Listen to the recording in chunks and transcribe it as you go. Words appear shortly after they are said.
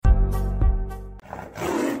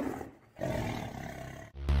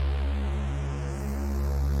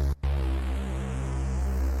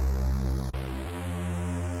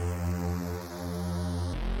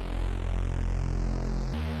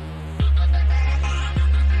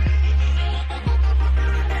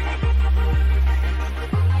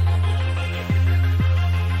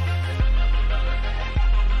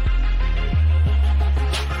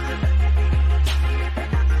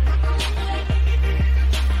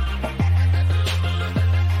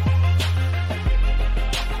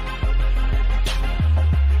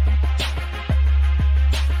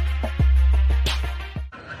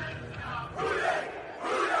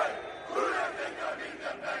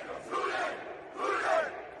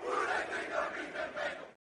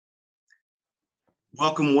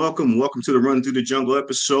Welcome to the Run Through the Jungle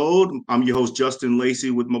episode. I'm your host Justin Lacey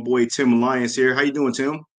with my boy Tim Lyons here. How you doing,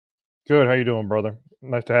 Tim? Good. How you doing, brother?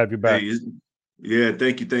 Nice to have you Hey, back. yeah,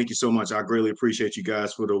 thank you so much. I greatly appreciate you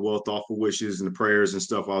guys for the well thoughtful wishes and the prayers and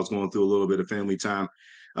stuff. I was going through a little bit of family time.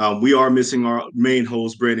 We are missing our main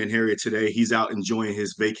host, Brandon Harriet, today. He's out enjoying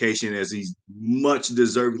his vacation as he's much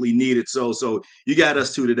deservedly needed. So you got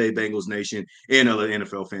us two today, Bengals Nation, and other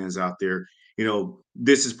NFL fans out there.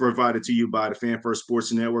 This is provided to you by the Fan First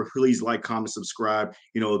Sports Network. Please like, comment, subscribe.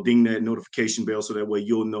 Ding that notification bell so that way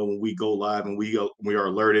you'll know when we go live and we are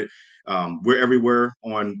alerted. We're everywhere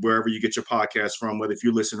on wherever you get your podcast from, whether if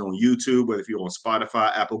you listen on YouTube, whether if you're on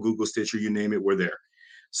Spotify, Apple, Google, Stitcher, you name it, we're there.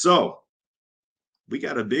 So we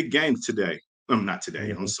got a big game today. Not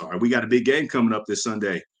today. I'm hmm sorry. We got a big game coming up this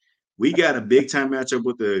Sunday. We got a big time matchup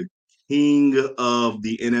with the king of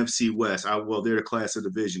the NFC West. They're the class of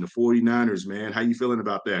division, the 49ers, man. How you feeling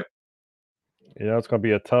about that? It's going to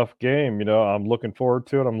be a tough game. I'm looking forward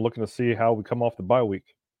to it. I'm looking to see how we come off the bye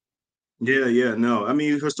week. Yeah, no. I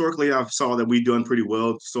mean, historically, I saw that we've done pretty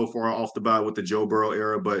well so far off the bye with the Joe Burrow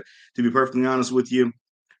era. But to be perfectly honest with you,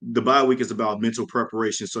 the bye week is about mental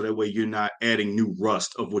preparation. So that way you're not adding new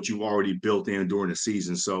rust of what you've already built in during the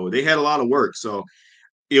season. So they had a lot of work. So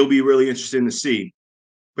it'll be really interesting to see.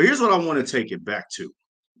 But here's what I want to take it back to.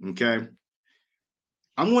 Okay.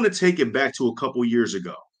 I want to take it back to a couple years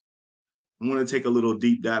ago. I want to take a little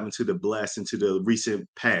deep dive into the blast into the recent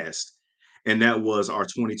past. And that was our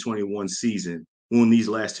 2021 season when these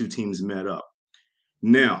last two teams met up.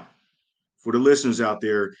 Now, for the listeners out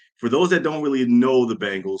there, for those that don't really know the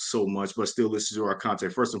Bengals so much, but still listen to our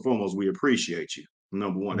content, first and foremost, we appreciate you.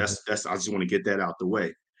 Number one, hmm that's I just want to get that out the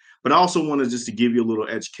way. But I also wanted just to give you a little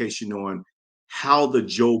education on how the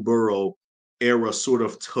Joe Burrow era sort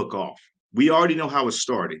of took off. We already know how it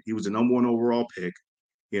started. He was the number one overall pick,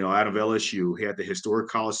 out of LSU. He had the historic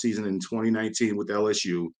college season in 2019 with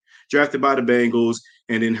LSU, drafted by the Bengals,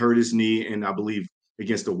 and then hurt his knee, and I believe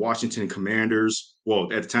against the Washington Commanders.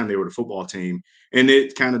 Well, at the time they were the football team, and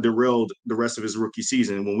it kind of derailed the rest of his rookie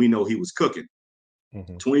season when we know he was cooking.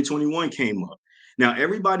 hmm 2021 came up. Now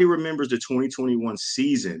everybody remembers the 2021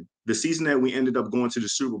 season, the season that we ended up going to the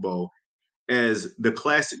Super Bowl, as the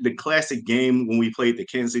classic game when we played the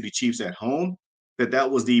Kansas City Chiefs at home. That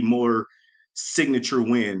was the more signature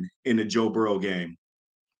win in the Joe Burrow game.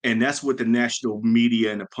 And that's what the national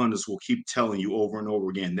media and the pundits will keep telling you over and over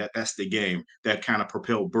again. That's the game that kind of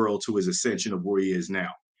propelled Burrow to his ascension of where he is now.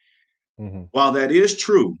 hmm While that is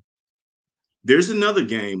true, there's another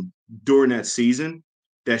game during that season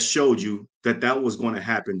that showed you that was going to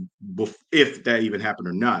happen if that even happened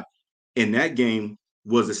or not. And that game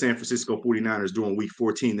was the San Francisco 49ers during week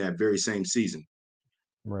 14 that very same season.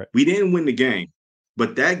 Right. We didn't win the game,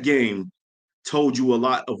 but that game told you a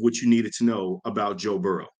lot of what you needed to know about Joe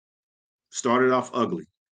Burrow. Started off ugly.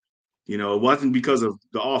 It wasn't because of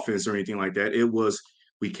the offense or anything like that. It was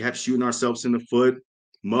we kept shooting ourselves in the foot,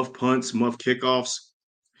 muff punts, muff kickoffs.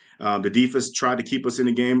 The defense tried to keep us in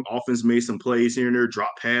the game. Offense made some plays here and there,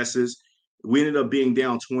 drop passes. We ended up being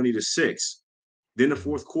down 20-6. Then the hmm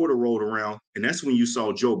fourth quarter rolled around, and that's when you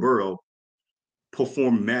saw Joe Burrow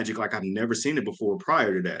perform magic like I've never seen it before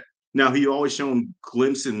prior to that. Now, he always shown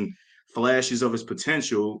glimpses and flashes of his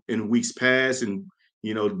potential in weeks past and,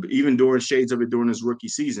 even during shades of it during his rookie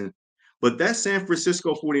season. But that San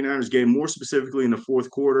Francisco 49ers game, more specifically in the fourth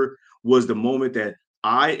quarter, was the moment that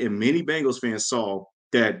I and many Bengals fans saw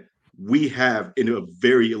that we have in a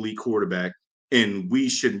very elite quarterback, and we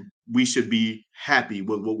should be happy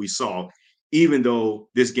with what we saw, even though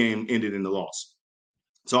this game ended in the loss.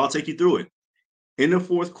 So I'll take you through it. In the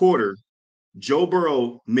fourth quarter, Joe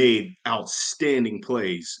Burrow made outstanding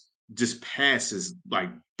plays, just passes like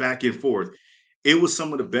back and forth. It was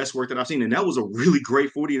some of the best work that I've seen. And that was a really great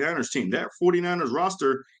 49ers team. That 49ers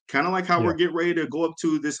roster, kind of like how we're Yeah. getting ready to go up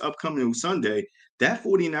to this upcoming Sunday, that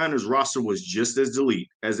 49ers roster was just as elite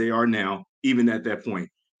as they are now, even at that point.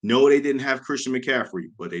 No, they didn't have Christian McCaffrey,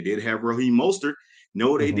 but they did have Raheem Mostert.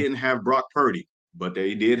 No, they hmm didn't have Brock Purdy, but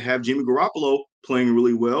they did have Jimmy Garoppolo playing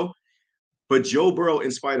really well. But Joe Burrow,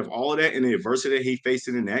 in spite of all of that and the adversity that he faced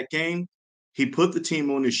in that game, he put the team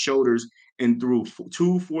on his shoulders and threw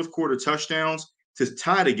two fourth quarter touchdowns to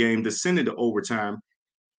tie the game, to send it to overtime.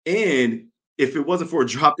 And if it wasn't for a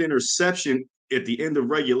dropped interception at the end of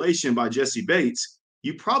regulation by Jesse Bates,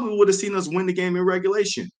 you probably would have seen us win the game in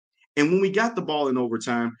regulation. And when we got the ball in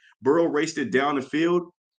overtime, Burrow raced it down the field,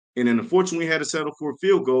 and then unfortunately had to settle for a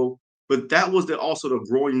field goal. But that was also the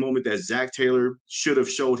growing moment that Zach Taylor should have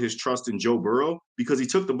showed his trust in Joe Burrow, because he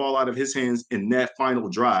took the ball out of his hands in that final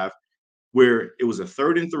drive where it was a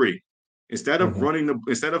 3rd and 3. Instead of hmm running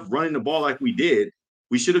the ball like we did,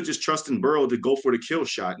 We should have just trusted Burrow to go for the kill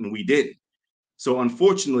shot, and we didn't. So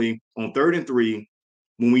unfortunately, on 3rd and 3,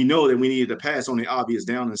 when we know that we needed to pass on the obvious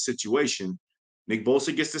down in the situation, Nick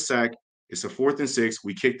Bosa gets the sack. It's a 4th and 6.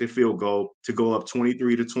 We kick the field goal to go up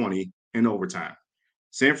 23-20 in overtime.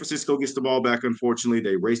 San Francisco gets the ball back. Unfortunately,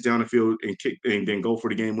 they race down the field and kick and then go for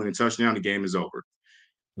the game-winning touchdown. The game is over.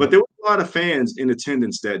 But Yep. there were a lot of fans in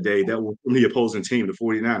attendance that day that were from the opposing team, the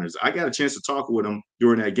 49ers. I got a chance to talk with them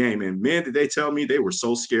during that game, and man, did they tell me they were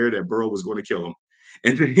so scared that Burrow was going to kill them.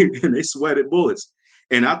 And they sweated bullets.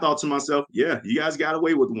 And I thought to myself, yeah, you guys got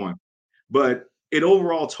away with one. But it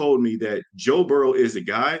overall told me that Joe Burrow is the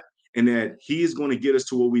guy and that he is going to get us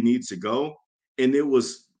to where we need to go. And it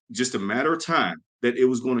was just a matter of time that it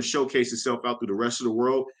was going to showcase itself out through the rest of the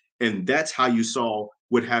world. And that's how you saw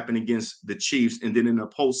what happened against the Chiefs. And then in the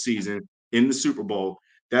postseason, in the Super Bowl,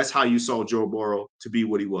 that's how you saw Joe Burrow to be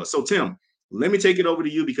what he was. So, Tim, let me take it over to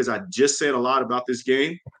you because I just said a lot about this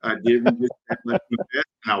game. I did revisit that, and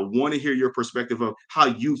I want to hear your perspective of how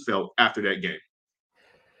you felt after that game.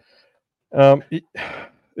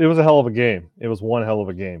 It was a hell of a game. It was one hell of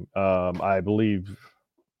a game. I believe,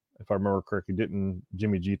 if I remember correctly, didn't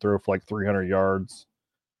Jimmy G throw for like 300 yards?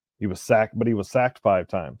 He was sacked, but he was sacked 5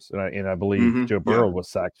 times, and I believe Joe Burrow was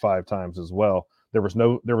sacked 5 times as well. There was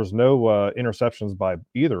no interceptions by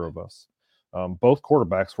either of us. Both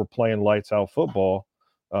quarterbacks were playing lights out football.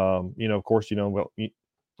 Of course, in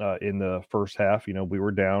the first half, we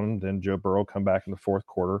were down. Then Joe Burrow come back in the fourth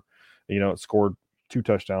quarter. It scored 2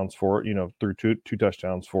 touchdowns for it. Threw two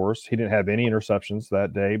touchdowns for us. He didn't have any interceptions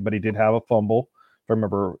that day, but he did have a fumble. If I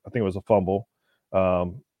remember, I think it was a fumble.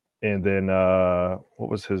 And then what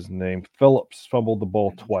was his name? Phillips fumbled the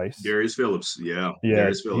ball twice. Darius Phillips, yeah.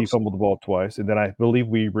 Darius Phillips. He fumbled the ball twice, and then I believe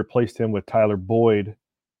we replaced him with Tyler Boyd.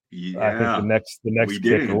 Yeah, I think the next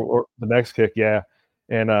kick or the next kick, yeah.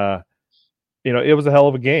 And it was a hell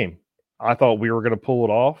of a game. I thought we were going to pull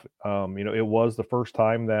it off. It was the first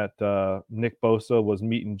time that Nick Bosa was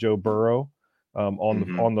meeting Joe Burrow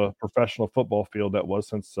on the professional football field. That was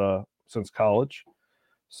since college.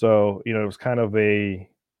 So it was kind of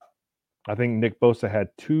I think Nick Bosa had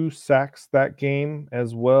 2 sacks that game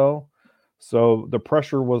as well. So the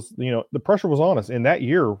pressure was on us. And that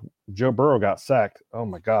year, Joe Burrow got sacked. Oh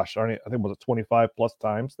my gosh, I think it was 25 plus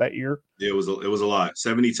times that year. It was a lot.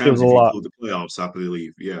 70 times if you include the playoffs, I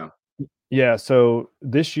believe. Yeah. Yeah. So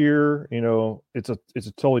this year, it's a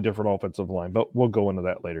totally different offensive line, but we'll go into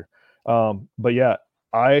that later. But yeah,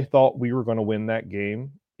 I thought we were going to win that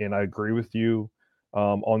game, and I agree with you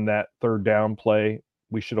on that 3rd down play.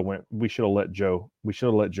 We should have let Joe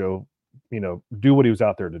do what he was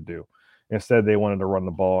out there to do. Instead, they wanted to run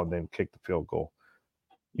the ball and then kick the field goal.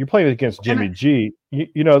 You're playing against Jimmy G.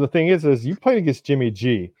 The thing is you playing against Jimmy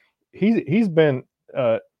G. He's been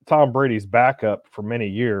Tom Brady's backup for many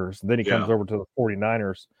years. Then he comes over to the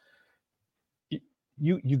 49ers.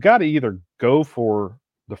 You got to either go for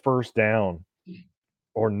the first down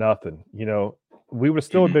or nothing. We would have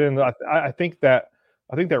still been in. I think that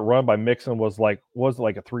run by Mixon was like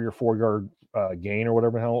a 3 or 4 yard gain or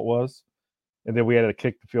whatever the hell it was, and then we had to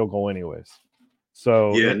kick the field goal anyways.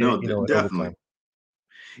 So definitely.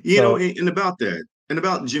 And about that, and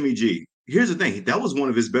about Jimmy G. Here's the thing: that was one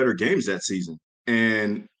of his better games that season,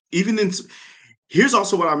 and here's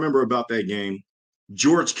also what I remember about that game.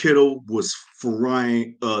 George Kittle was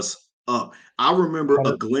frying us up. I remember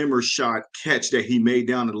a glimmer shot catch that he made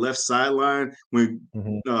down the left sideline when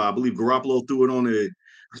I believe Garoppolo threw it on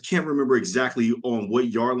I can't remember exactly on what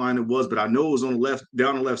yard line it was, but I know it was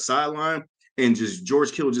down the left sideline, and just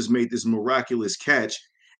George Kittle just made this miraculous catch.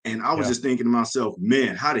 And I was just thinking to myself,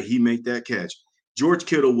 man, how did he make that catch? George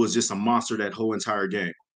Kittle was just a monster that whole entire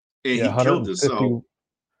game, and he killed us. So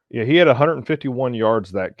yeah, he had 151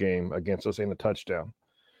 yards that game against us in a touchdown.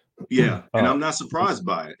 Yeah, and I'm not surprised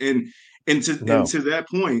by it. And to that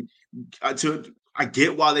point, I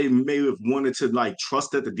get why they may have wanted to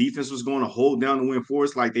trust that the defense was going to hold down the win for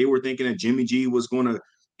us. Like they were thinking that Jimmy G was going to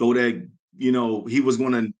throw that, he was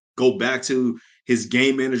going to go back to his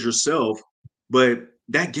game manager self. But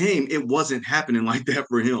that game, it wasn't happening like that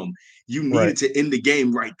for him. You needed to end the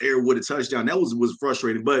game right there with a touchdown. That was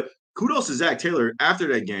frustrating. But kudos to Zach Taylor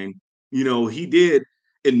after that game. He did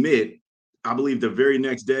admit, I believe the very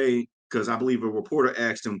next day, because I believe a reporter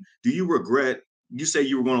asked him, "Do you regret? You say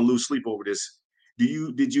you were going to lose sleep over this.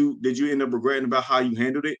 Did you end up regretting about how you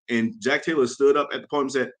handled it?" And Jack Taylor stood up at the podium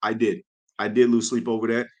and said, "I did lose sleep over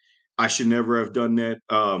that. I should never have done that.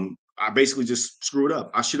 I basically just screwed up.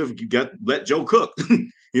 I should have let Joe cook.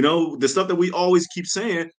 The stuff that we always keep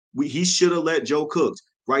saying, he should have let Joe cook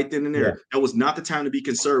right then and there. That was not the time to be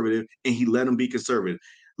conservative, and he let him be conservative."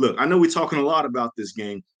 look, I know we're talking a lot about this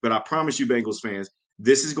game, but I promise you, Bengals fans,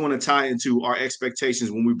 this is going to tie into our expectations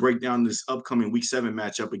when we break down this upcoming Week 7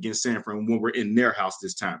 matchup against San Fran when we're in their house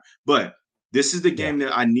this time. But this is the Yeah. game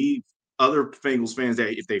that I need other Bengals fans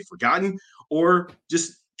that if they've forgotten or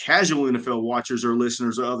just casual NFL watchers or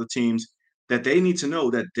listeners or other teams that they need to know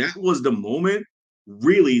that that was the moment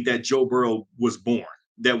really that Joe Burrow was born,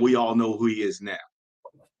 that we all know who he is now.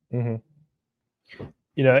 Mm-hmm.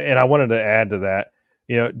 And I wanted to add to that,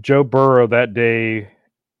 Joe Burrow that day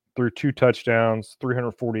threw 2 touchdowns,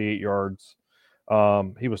 348 yards.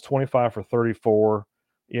 He was 25 for 34.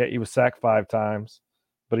 Yeah, he was sacked 5 times,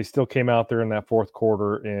 but he still came out there in that fourth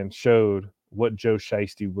quarter and showed what Joe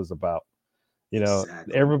Shiesty was about.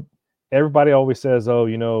 Exactly. Everybody always says, oh,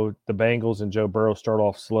 the Bengals and Joe Burrow start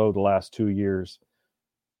off slow the last 2 years.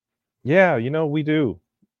 Yeah, we do.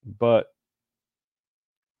 But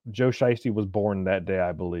Joe Shiesty was born that day,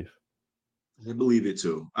 I believe. I believe it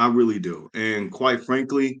too. I really do. And quite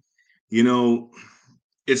frankly,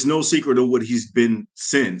 it's no secret of what he's been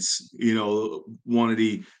since, one of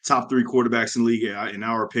the top 3 quarterbacks in the league, in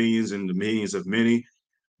our opinions and the opinions of many.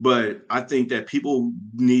 But I think that people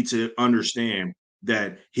need to understand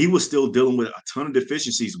that he was still dealing with a ton of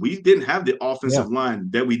deficiencies. We didn't have the Yeah. offensive line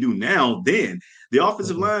that we do now then. The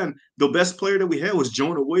offensive line, the best player that we had was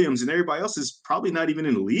Jonah Williams, and everybody else is probably not even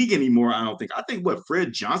in the league anymore, I don't think. I think,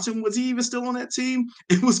 Fred Johnson, was he even still on that team?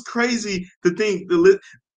 It was crazy to think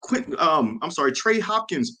Trey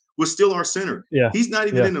Hopkins was still our center. Yeah. He's not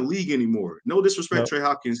even Yeah. in the league anymore. No disrespect, No. Trey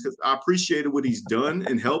Hopkins, because I appreciated what he's done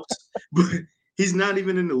and helped, but he's not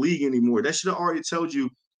even in the league anymore. That should have already told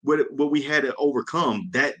you what we had to overcome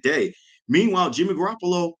that day. Meanwhile, Jimmy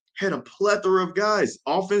Garoppolo had a plethora of guys,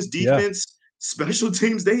 offense, Yeah. defense, special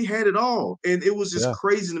teams. They had it all. And it was just Yeah.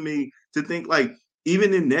 crazy to me to think, like,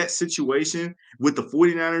 even in that situation with the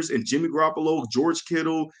 49ers and Jimmy Garoppolo, George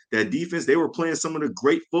Kittle, that defense, they were playing some of the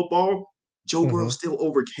great football. Joe Burrow Mm-hmm. still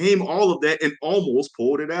overcame all of that and almost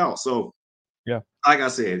pulled it out. So, Yeah. like I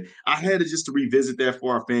said, I had to just to revisit that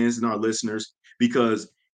for our fans and our listeners,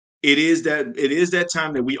 because it is that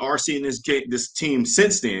time that we are seeing this team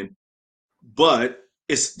since then, but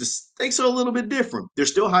the stakes are a little bit different. They're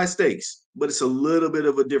still high stakes, but it's a little bit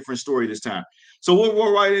of a different story this time. So we'll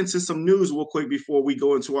roll right into some news real quick before we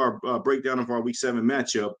go into our breakdown of our Week 7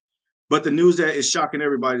 matchup. But the news that is shocking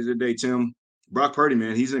everybody today, Tim, Brock Purdy,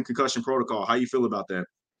 man, he's in concussion protocol. How you feel about that?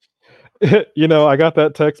 I got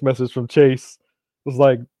that text message from Chase. It was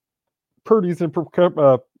like, Purdy's in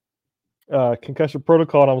concussion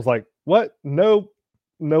protocol, and I was like, "What? No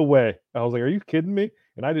way!" I was like, "Are you kidding me?"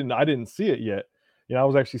 And I didn't see it yet. I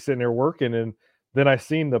was actually sitting there working, and then I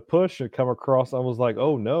seen the push and come across. I was like,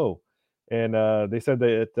 "Oh no!" And they said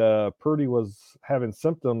that Purdy was having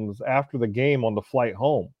symptoms after the game on the flight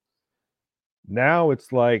home. Now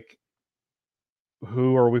it's like,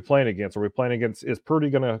 who are we playing against? Are we playing against? Is Purdy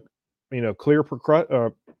gonna, clear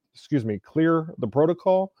the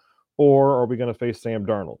protocol, or are we going to face Sam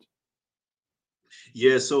Darnold?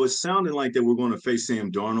 Yeah, so it's sounding like that we're going to face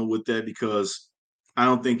Sam Darnold with that, because I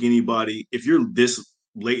don't think anybody, if you're this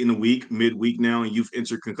late in the week, midweek now, and you've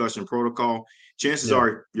entered concussion protocol, chances Yeah.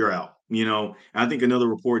 are you're out. I think another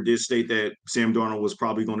report did state that Sam Darnold was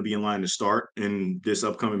probably going to be in line to start in this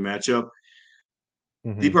upcoming matchup.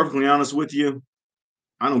 To be Mm-hmm. perfectly honest with you,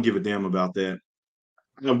 I don't give a damn about that.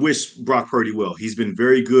 I wish Brock Purdy well. He's been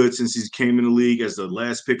very good since he came in the league as the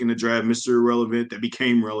last pick in the draft, Mr. Irrelevant, that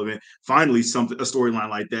became relevant. Finally, a storyline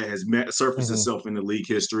like that has surfaced Mm-hmm. itself in the league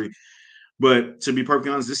history. But to be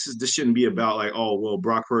perfectly honest, this shouldn't be about like, oh, well,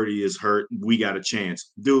 Brock Purdy is hurt, we got a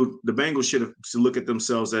chance. Dude, the Bengals should look at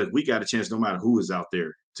themselves as, we got a chance no matter who is out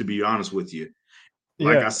there, to be honest with you.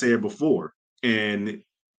 Like Yeah. I said before. And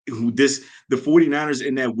the 49ers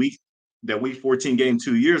in that week 14 game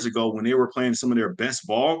 2 years ago, when they were playing some of their best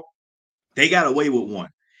ball, they got away with one.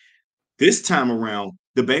 This time around,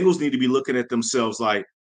 the Bengals need to be looking at themselves like,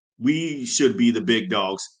 we should be the big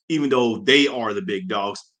dogs, even though they are the big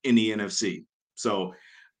dogs in the NFC. So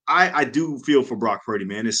I do feel for Brock Purdy,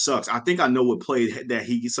 man. It sucks. I think I know what play that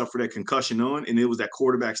he suffered that concussion on, and it was that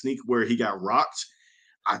quarterback sneak where he got rocked.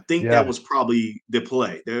 I think that Yeah. was probably the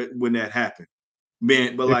play when that happened.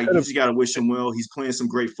 Man, but It like, could you have. just got to wish him well. He's playing some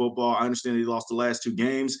great football. I understand he lost the last 2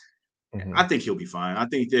 games. Mm-hmm. I think he'll be fine. I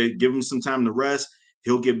think they give him some time to rest.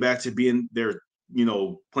 He'll get back to being their,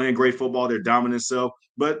 playing great football, their dominant self.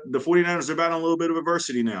 But the 49ers are battling a little bit of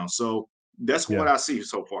adversity now. So that's what Yeah. I see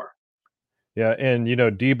so far. Yeah. And,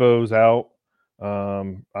 Debo's out.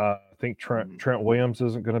 I think Mhm. Trent Williams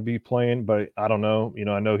isn't going to be playing, but I don't know.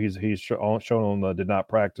 I know he's shown on the did not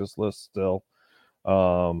practice list still.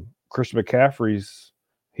 Christian McCaffrey's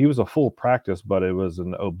he was a full practice, but it was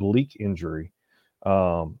an oblique injury.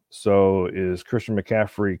 So is Christian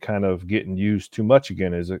McCaffrey kind of getting used too much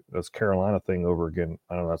again? Is it this Carolina thing over again?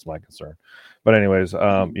 I don't know. That's my concern. But anyways,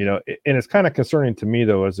 and it's kind of concerning to me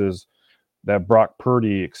though, is that Brock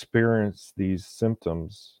Purdy experienced these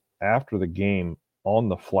symptoms after the game on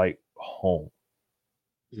the flight home.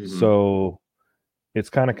 Mm-hmm. So it's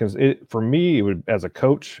kind of for me, it would, as a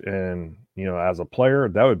coach and as a player,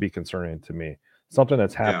 that would be concerning to me. Something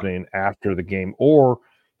that's happening after the game, or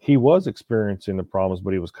he was experiencing the problems,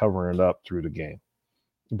 but he was covering it up through the game.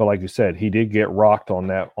 But like you said, he did get rocked on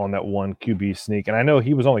that one QB sneak, and I know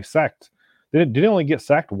he was only sacked. Did he only get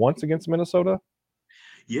sacked once against Minnesota?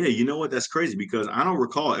 Yeah, you know what? That's crazy because I don't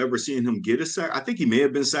recall ever seeing him get a sack. I think he may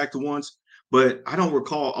have been sacked once, but I don't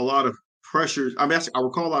recall a lot of pressures. I mean, I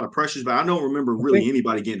recall a lot of pressures, but I don't remember really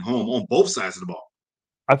anybody getting home on both sides of the ball.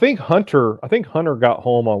 I think Hunter got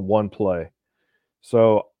home on one play.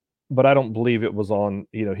 So, but I don't believe it was on,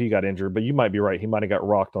 he got injured, but you might be right. He might have got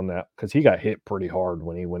rocked on that because he got hit pretty hard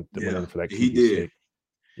when he went in for that QB he did. sneak.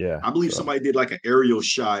 Yeah. I believe somebody did like an aerial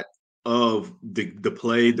shot of the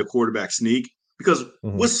play, the quarterback sneak, because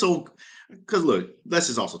because look, let's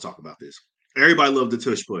just also talk about this. Everybody loved the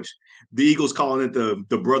tush push. The Eagles calling it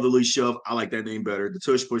the brotherly shove. I like that name better. The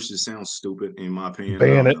tush push just sounds stupid in my opinion.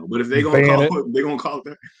 Ban it. But if they're gonna call it, they're gonna call it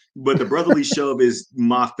that. But the brotherly shove is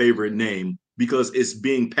my favorite name because it's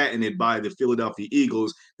being patented by the Philadelphia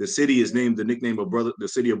Eagles. The city is named the nickname of the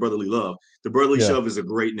city of brotherly love. The brotherly shove is a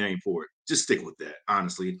great name for it. Just stick with that,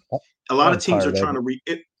 honestly. A lot of teams are trying to read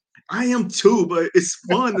it. I am too, but it's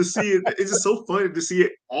fun to see it. It's just so funny to see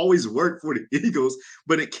it always work for the Eagles,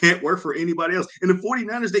 but it can't work for anybody else. And the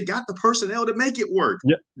 49ers, they got the personnel to make it work.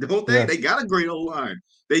 Don't they? Yeah. They got a great O-line.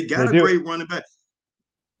 They got a great running back.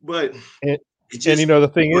 But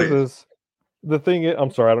the thing is the thing is,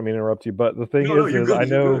 I'm sorry, I don't mean to interrupt you, but the thing is I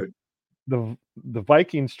know the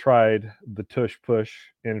Vikings tried the tush push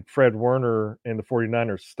and Fred Warner and the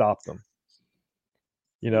 49ers stopped them.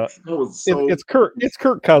 It's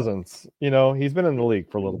Kirk Cousins. He's been in the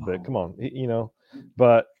league for a little bit. Come on,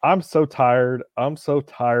 But I'm so tired. I'm so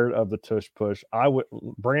tired of the tush push.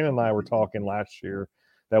 Brandon and I were talking last year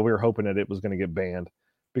that we were hoping that it was going to get banned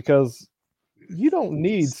because you don't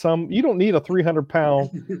need a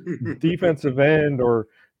 300-pound defensive end or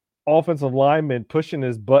offensive lineman pushing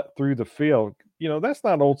his butt through the field. That's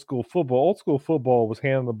not old school football. Old school football was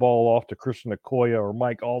handing the ball off to Christian Okoye or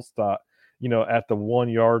Mike Allstott, at the 1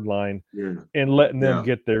 yard line and letting them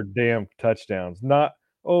get their damn touchdowns. Not,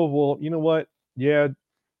 oh, well, you know what? Yeah,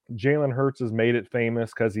 Jalen Hurts has made it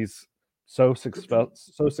famous because he's so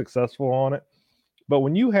successful on it. But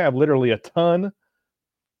when you have literally a ton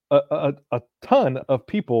of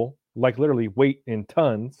people, like literally weight in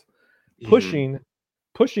tons, pushing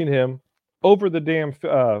him over the damn,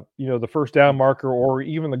 the first down marker or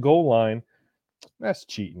even the goal line, that's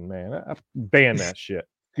cheating, man. I ban that shit.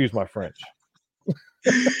 Excuse my French.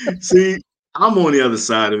 See, I'm on the other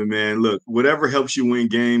side of it, man. Look, whatever helps you win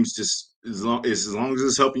games, just as long as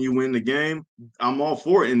it's helping you win the game, I'm all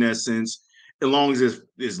for it in that sense, as long as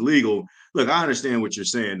it's legal. Look, I understand what you're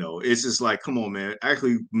saying, though. It's just like, come on, man.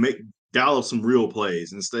 Actually dial up some real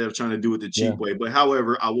plays instead of trying to do it the cheap way. But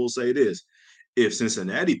however, I will say this. If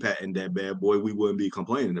Cincinnati patented that bad boy, we wouldn't be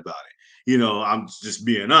complaining about it. I'm just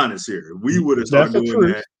being honest here. We would have started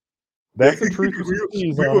doing that. That's the truth.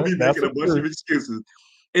 we would be making a bunch of excuses.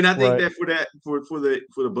 And I think that for the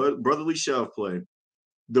brotherly shove play,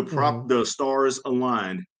 the stars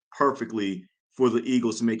aligned perfectly for the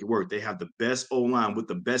Eagles to make it work. They have the best O-line with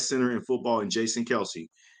the best center in football in Jason Kelce.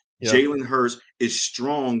 Yep. Jalen Hurts is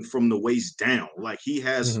strong from the waist down. Like he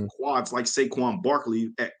has quads like Saquon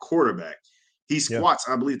Barkley at quarterback. He squats,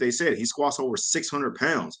 I believe they said, he squats over 600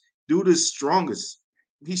 pounds. Dude is strongest.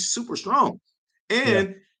 He's super strong.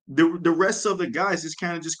 And the rest of the guys just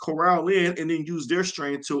kind of just corral in and then use their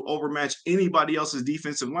strength to overmatch anybody else's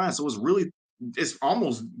defensive line. So it's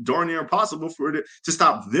almost darn near impossible for it to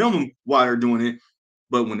stop them while they're doing it.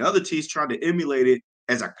 But when other teams try to emulate it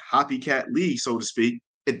as a copycat league, so to speak,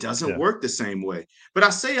 it doesn't work the same way. But I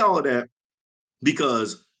say all of that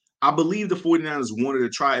because I believe the 49ers wanted to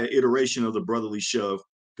try an iteration of the brotherly shove,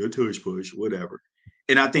 the tush push, whatever.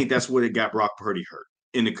 And I think that's where it got Brock Purdy hurt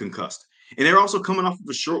in the concussed. And they're also coming off of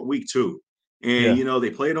a short week too. And,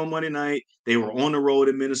 they played on Monday night. They were on the road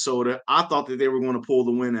in Minnesota. I thought that they were going to pull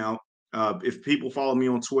the win out. If people follow me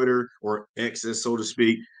on Twitter or X, so to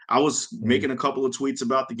speak, I was making a couple of tweets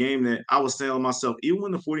about the game that I was telling myself, even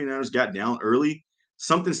when the 49ers got down early,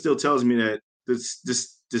 something still tells me that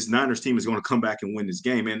this Niners team is going to come back and win this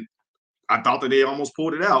game. And I thought that they almost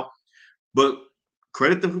pulled it out. But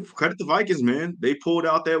credit the Vikings, man. They pulled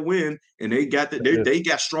out that win, and they got they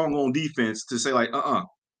got strong on defense to say like,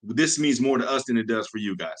 this means more to us than it does for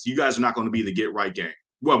you guys. You guys are not going to be the get right game.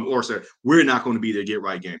 Well, or sir, we're not going to be the get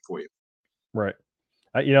right game for you. Right.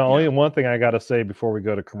 Only one thing I got to say before we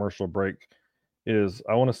go to commercial break is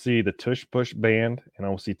I want to see the Tush Push band and I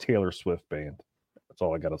want to see Taylor Swift band. That's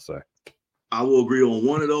all I got to say. I will agree on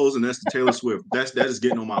one of those, and that's the Taylor Swift. That is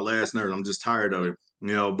getting on my last nerve. I'm just tired of it,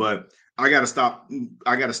 But I gotta stop.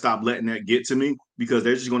 I gotta stop letting that get to me because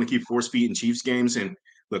they're just going to keep force feeding Chiefs games. And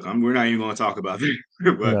look, we're not even going to talk about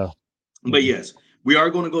that. But yes, we are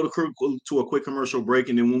going to go to a quick commercial break,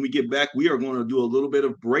 and then when we get back, we are going to do a little bit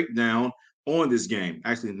of breakdown on this game.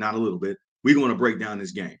 Actually, not a little bit. We're going to break down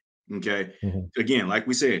this game. Okay. Again, like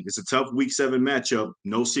we said, it's a tough Week 7 matchup.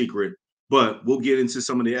 No secret. But we'll get into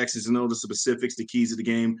some of the X's and O's, the specifics, the keys of the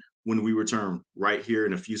game when we return right here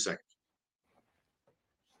in a few seconds.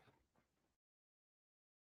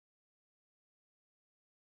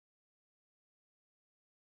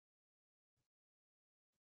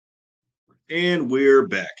 And we're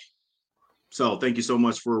back. So thank you so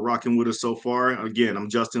much for rocking with us so far. Again, I'm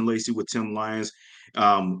Justin Lacey with Tim Lyons.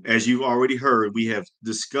 As you've already heard, we have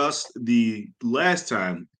discussed the last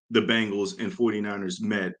time the Bengals and 49ers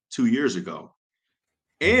met 2 years ago.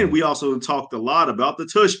 And we also talked a lot about the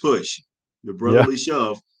tush push, the brotherly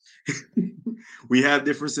shove. We have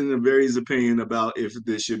difference in the various opinion about if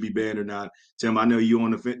this should be banned or not. Tim, I know you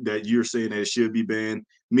on that you're saying that it should be banned.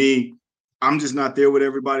 Me, I'm just not there with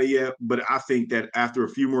everybody yet, but I think that after a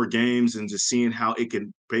few more games and just seeing how it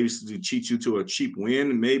can basically cheat you to a cheap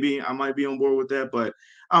win, maybe I might be on board with that. But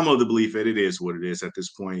I'm of the belief that it is what it is at this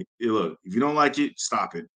point. Look, if you don't like it,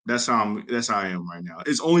 stop it. That's how I am right now.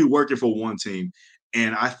 It's only working for one team.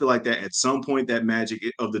 And I feel like that at some point, that magic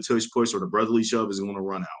of the tush push or the brotherly shove is going to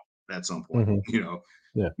run out at some point,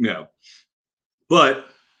 Yeah. But,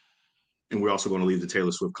 and we're also going to leave the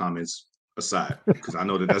Taylor Swift comments aside because I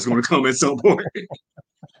know that that's going to come at some point.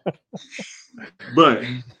 But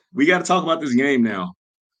we got to talk about this game now.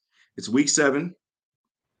 It's Week 7.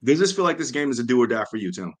 Does this feel like this game is a do or die for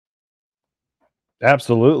you, Tim?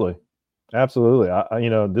 Absolutely.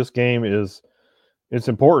 This game it's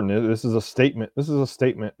important. This is a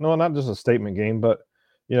statement. No, not just a statement game, but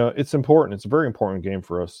it's important. It's a very important game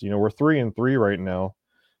for us. We're 3-3 right now.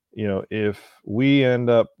 If we end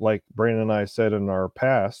up like Brandon and I said in our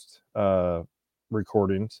past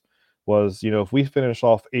recordings, was if we finish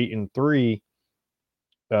off 8-3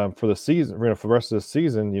 for the season, for the rest of the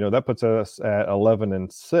season, that puts us at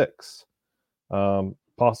 11-6.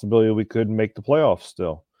 Possibility we could make the playoffs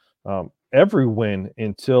still. Every win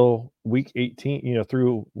until week 18,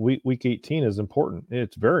 through week 18 is important.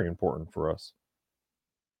 It's very important for us.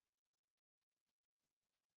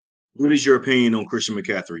 What is your opinion on Christian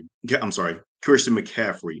McCaffrey? I'm sorry, Christian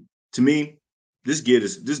McCaffrey. To me, this dude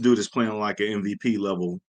is playing like an MVP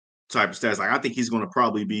level type of stats. Like I think he's going to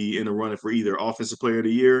probably be in the running for either Offensive Player of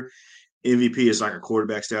the Year. MVP is like a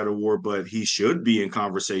quarterback stat award, but he should be in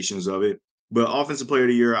conversations of it. But Offensive Player of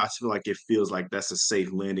the Year, I feel like it feels like that's a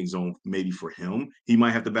safe landing zone maybe for him. He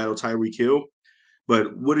might have to battle Tyreek Hill.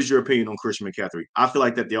 But what is your opinion on Christian McCaffrey? I feel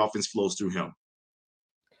like that the offense flows through him.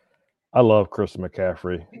 I love Christian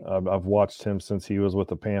McCaffrey. I've watched him since he was with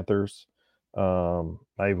the Panthers. I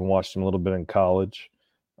even watched him a little bit in college.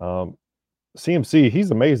 CMC,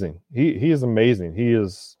 he's amazing. He is amazing. He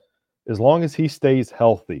is, as long as he stays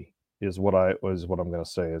healthy, is what I'm going to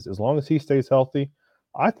say. Is as long as he stays healthy,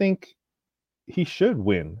 I think he should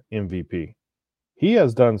win MVP. He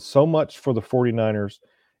has done so much for the 49ers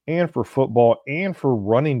and for football and for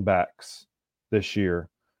running backs this year.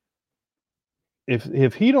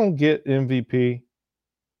 If he don't get MVP,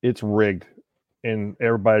 it's rigged, and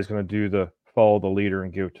everybody's going to do the follow the leader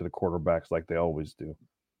and give it to the quarterbacks like they always do.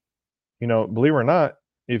 Believe it or not,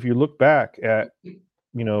 if you look back at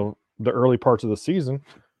the early parts of the season,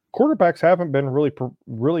 quarterbacks haven't been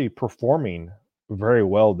really performing very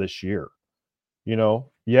well this year.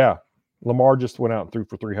 Lamar just went out and threw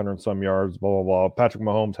for 300 and some yards, blah blah blah. Patrick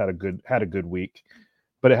Mahomes had a good week,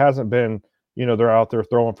 but it hasn't been. They're out there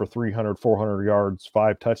throwing for 300, 400 yards,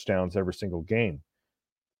 5 touchdowns every single game.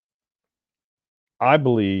 I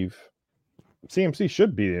believe CMC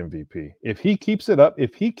should be the MVP. If he keeps it up,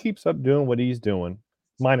 if he keeps up doing what he's doing,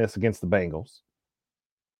 minus against the Bengals,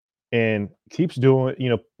 and keeps doing,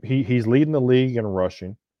 he's leading the league in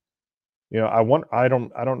rushing. I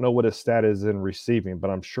don't know what his stat is in receiving,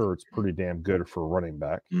 but I'm sure it's pretty damn good for a running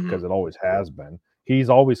back because it always has been. He's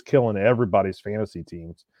always killing everybody's fantasy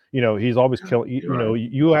teams. He's always killing.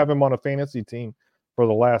 You have him on a fantasy team for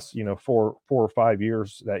the last 4 or 5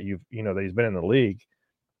 years that that he's been in the league.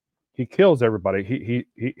 He kills everybody.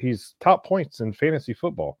 He's top points in fantasy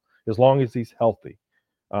football as long as he's healthy.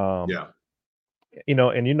 Yeah.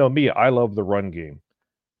 And you know me, I love the run game.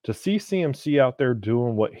 To see CMC out there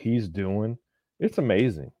doing what he's doing, it's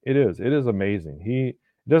amazing. It is. It is amazing. It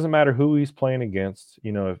doesn't matter who he's playing against.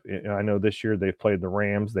 I know this year they've played the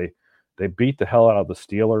Rams. They beat the hell out of the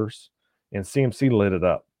Steelers, and CMC lit it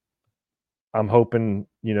up. I'm hoping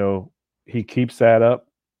he keeps that up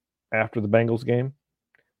after the Bengals game,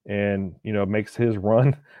 and makes his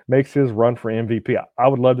run for MVP. I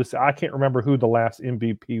would love to see. I can't remember who the last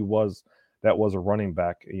MVP was. That was a running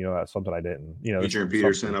back. That's something I didn't. Adrian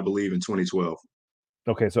Peterson, I believe, in 2012.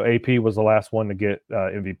 Okay, so AP was the last one to get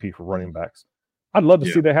MVP for running backs. I'd love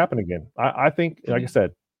to see that happen again. I think, like I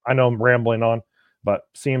said, I know I'm rambling on, but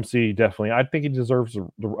CMC definitely. I think he deserves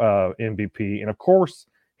the MVP, and of course,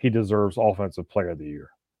 he deserves Offensive Player of the Year.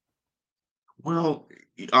 Well,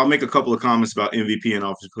 I'll make a couple of comments about MVP and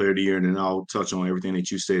Offensive Player of the Year, and then I'll touch on everything that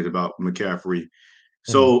you said about McCaffrey.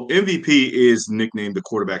 So MVP is nicknamed the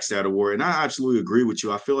quarterback stat award, and I absolutely agree with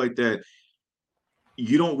you. I feel like that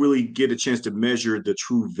you don't really get a chance to measure the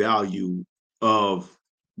true value of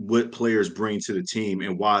what players bring to the team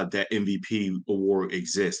and why that MVP award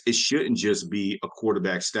exists. It shouldn't just be a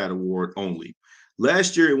quarterback stat award only.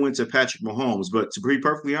 Last year, it went to Patrick Mahomes, but to be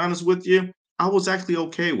perfectly honest with you, I was actually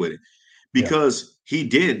okay with it because he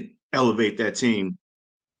did elevate that team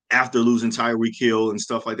after losing Tyreek Hill and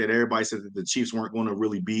stuff like that. Everybody said that the Chiefs weren't going to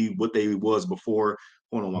really be what they was before.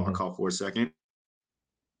 Hold on while I call for a second.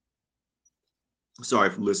 Sorry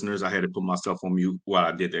for listeners. I had to put myself on mute while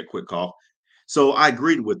I did that quick call. So I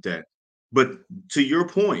agreed with that. But to your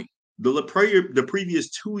point, the previous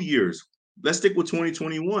 2 years, let's stick with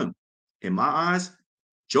 2021. In my eyes,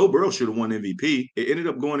 Joe Burrow should have won MVP. It ended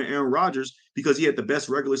up going to Aaron Rodgers because he had the best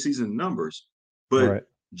regular season numbers. But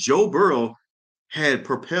Joe Burrow had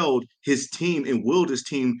propelled his team and willed his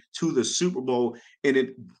team to the Super Bowl. And it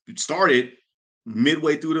started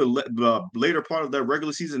midway through the later part of that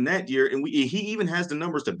regular season that year. And he even has the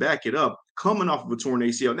numbers to back it up coming off of a torn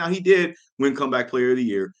ACL. Now, he did win comeback player of the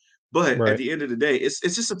year. But at the end of the day, it's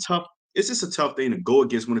just a tough thing to go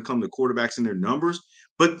against when it comes to quarterbacks and their numbers.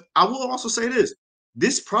 But I will also say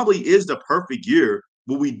this probably is the perfect year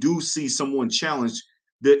where we do see someone challenge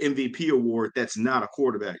the MVP award that's not a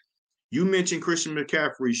quarterback. You mentioned Christian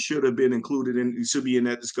McCaffrey should have been included and should be in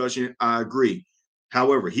that discussion. I agree.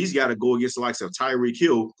 However, he's got to go against the likes of Tyreek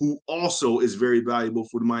Hill, who also is very valuable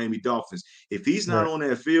for the Miami Dolphins. If he's not on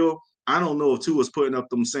that field, I don't know if Tua's putting up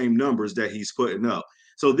them same numbers that he's putting up.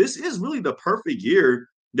 So this is really the perfect year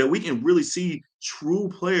that we can really see true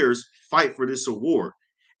players fight for this award.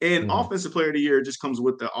 And Offensive Player of the Year just comes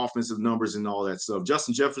with the offensive numbers and all that stuff.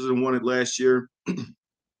 Justin Jefferson won it last year.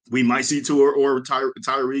 We might see Tua or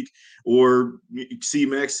Tyreek or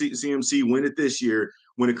CMC win it this year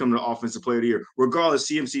when it comes to Offensive Player of the Year. Regardless,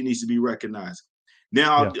 CMC needs to be recognized.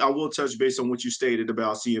 Now, I will touch base on what you stated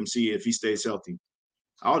about CMC if he stays healthy.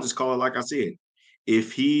 I'll just call it like I said.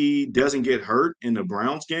 If he doesn't get hurt in the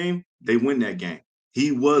Browns game, they win that game.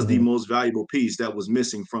 He was the most valuable piece that was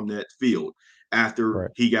missing from that field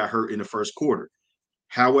after he got hurt in the first quarter.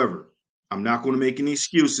 However, I'm not going to make any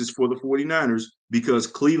excuses for the 49ers because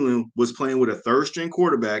Cleveland was playing with a third-string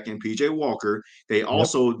quarterback in P.J. Walker. They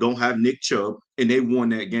also don't have Nick Chubb, and they won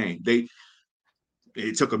that game.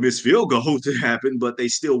 It took a missed field goal to happen, but they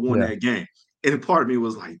still won that game. And part of me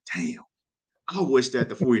was like, damn, I wish that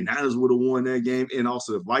the 49ers would have won that game and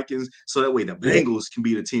also the Vikings, so that way the Bengals can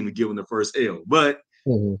be the team to give them the first L. But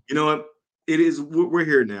you know what? We're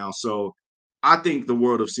here now, so I think the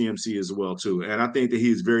world of CMC as well, too. And I think that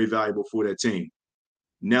he is very valuable for that team.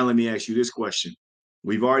 Now, let me ask you this question.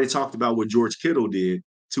 We've already talked about what George Kittle did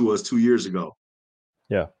to us 2 years ago.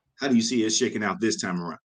 Yeah. How do you see it shaking out this time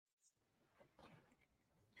around?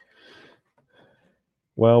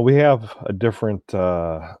 Well, we have a different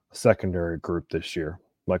secondary group this year.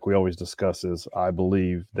 Like we always discuss I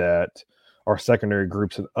believe that our secondary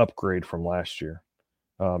group's an upgrade from last year.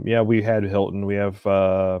 We had Hilton. We have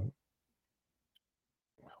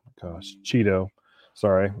Cheeto.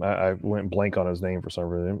 Sorry, I went blank on his name for some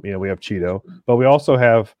reason. We have Cheeto, but we also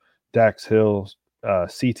have Dax Hill,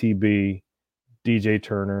 CTB, DJ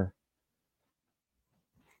Turner.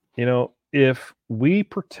 If we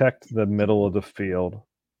protect the middle of the field,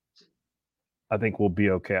 I think we'll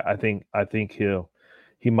be okay. I think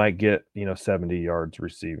he might get 70 yards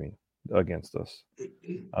receiving against us.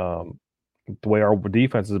 The way our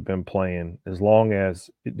defense has been playing, as long as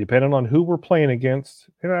depending on who we're playing against,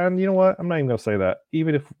 and you know what, I'm not even gonna say that.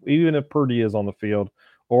 Even if Purdy is on the field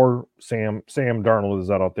or Sam Darnold is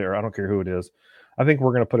out there, I don't care who it is. I think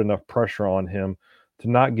we're gonna put enough pressure on him to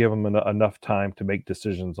not give him enough time to make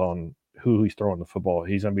decisions on who he's throwing the football.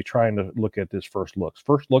 He's going to be trying to look at this first looks.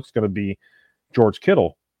 First look's going to be George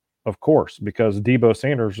Kittle, of course, because Debo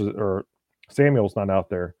Sanders or Samuel's not out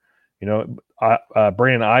there. Brandon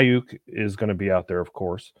Ayuk is going to be out there, of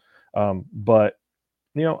course. But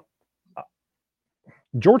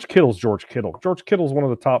George Kittle's George Kittle. George Kittle's one of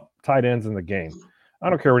the top tight ends in the game. I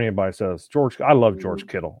don't care what anybody says. I love George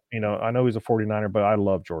Kittle. I know he's a 49er, but I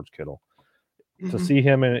love George Kittle. To see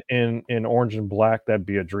him in orange and black, that'd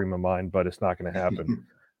be a dream of mine, but it's not going to happen.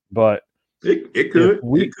 But it could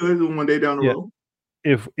one day down the road.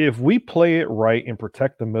 If we play it right and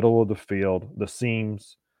protect the middle of the field, the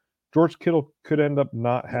seams, George Kittle could end up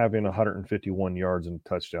not having 151 yards and a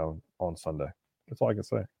touchdown on Sunday. That's all I can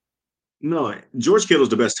say. No, George Kittle's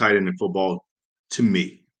the best tight end in football to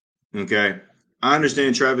me. Okay. I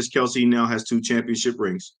understand Travis Kelce now has 2 championship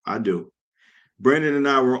rings. I do. Brandon and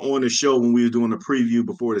I were on the show when we were doing a preview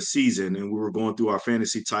before the season, and we were going through our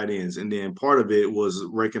fantasy tight ends. And then part of it was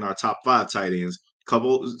ranking our top 5 tight ends.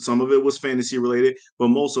 Some of it was fantasy related, but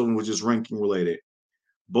most of them was just ranking related.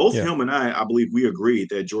 Both him and I believe we agreed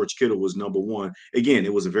that George Kittle was number 1. Again,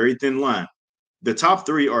 it was a very thin line. The top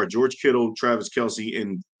 3 are George Kittle, Travis Kelce,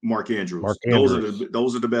 and Mark Andrews.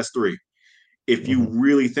 Those are the best 3. If you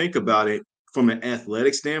really think about it from an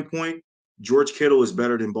athletic standpoint, George Kittle is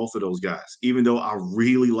better than both of those guys, even though I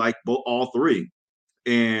really like all 3.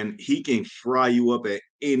 And he can fry you up at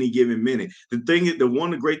any given minute.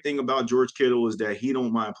 The great thing about George Kittle is that he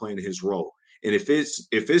don't mind playing his role. And if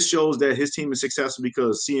it shows that his team is successful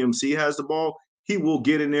because CMC has the ball, he will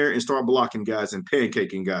get in there and start blocking guys and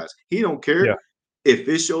pancaking guys. He don't care. Yeah. If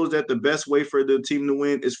it shows that the best way for the team to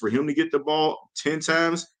win is for him to get the ball 10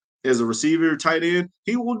 times as a receiver, tight end,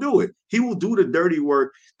 he will do it. He will do the dirty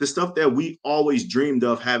work, the stuff that we always dreamed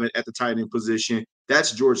of having at the tight end position.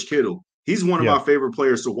 That's George Kittle. He's one of my favorite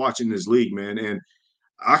players to watch in this league, man. And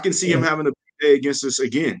I can see him having a big day against us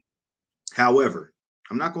again. However,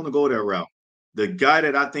 I'm not going to go that route. The guy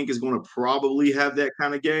that I think is going to probably have that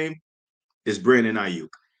kind of game is Brandon Ayuk.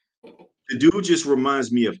 The dude just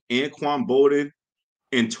reminds me of Anquan Bolden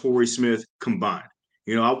and Torrey Smith combined.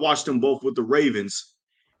 I watched them both with the Ravens,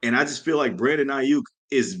 and I just feel like Brandon Ayuk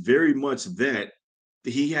is very much that.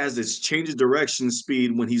 He has this change of direction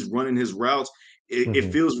speed when he's running his routes.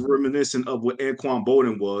 It feels reminiscent of what Anquan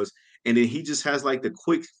Bolden was. And then he just has like the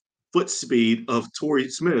quick foot speed of Torrey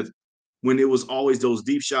Smith when it was always those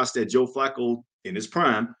deep shots that Joe Flacco in his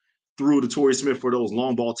prime threw to Torrey Smith for those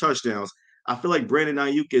long ball touchdowns. I feel like Brandon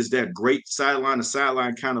Ayuk is that great sideline to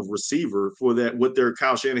sideline kind of receiver for that, what their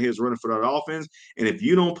Kyle Shanahan is running for that offense. And if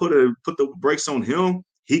you don't put the brakes on him,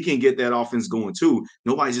 he can get that offense going too.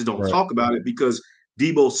 Nobody just don't talk about it because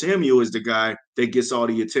Debo Samuel is the guy that gets all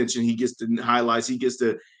the attention. He gets the highlights. He gets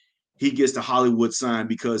the Hollywood sign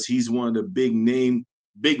because he's one of the big name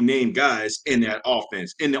guys in that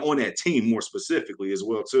offense and on that team more specifically as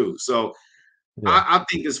well too. So I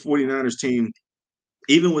think this 49ers team,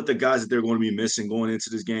 even with the guys that they're going to be missing going into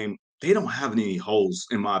this game, they don't have any holes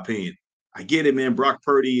in my opinion. I get it, man. Brock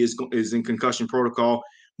Purdy is in concussion protocol.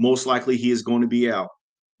 Most likely he is going to be out.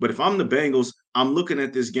 But if I'm the Bengals, I'm looking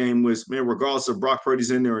at this game with, man, regardless of Brock Purdy's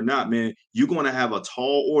in there or not, man, you're going to have a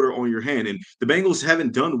tall order on your hand. And the Bengals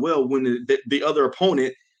haven't done well when the other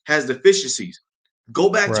opponent has deficiencies. Go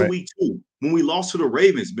back to week 2 when we lost to the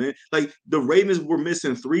Ravens, man. Like the Ravens were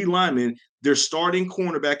missing 3 linemen, their starting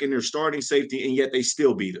cornerback and their starting safety, and yet they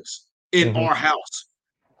still beat us in our house.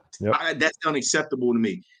 That's unacceptable to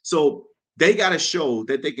me. So they got to show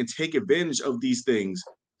that they can take advantage of these things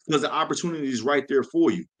because the opportunity is right there for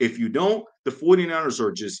you. If you don't, the 49ers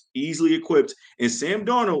are just easily equipped. And Sam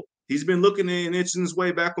Darnold, he's been looking and inching his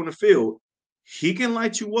way back on the field. He can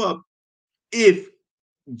light you up if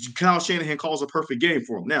Kyle Shanahan calls a perfect game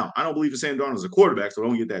for him. Now, I don't believe in Sam Darnold as a quarterback, so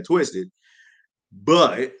don't get that twisted.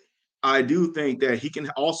 But I do think that he can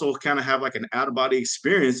also kind of have like an out-of-body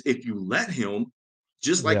experience if you let him,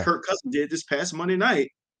 just like Kirk Cousins did this past Monday night,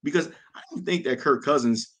 because I don't think that Kirk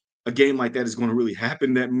Cousins, a game like that is going to really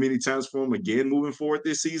happen that many times for him again moving forward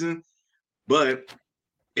this season. But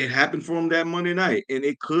it happened for him that Monday night, and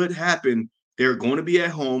it could happen. They're going to be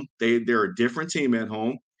at home. They're a different team at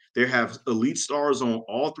home. They have elite stars on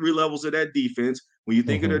all 3 levels of that defense. When you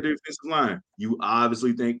think of their defensive line, you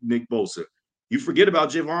obviously think Nick Bosa. You forget about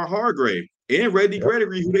Javon Hargrave and Randy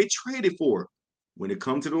Gregory, who they traded for. When it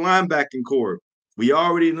comes to the linebacking core, we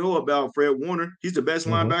already know about Fred Warner. He's the best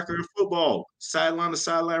linebacker in football. Sideline to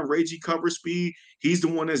sideline, ragey cover speed. He's the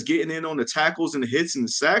one that's getting in on the tackles and the hits and the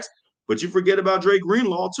sacks. But you forget about Dre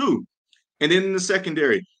Greenlaw, too. And then in the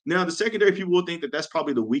secondary. Now, the secondary, people will think that that's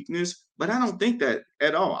probably the weakness, but I don't think that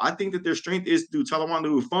at all. I think that their strength is through Talawanda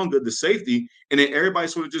Ufunga, the safety, and then everybody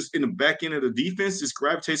sort of just in the back end of the defense just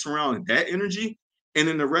gravitates around that energy, and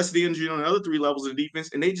then the rest of the energy on the other three levels of the defense,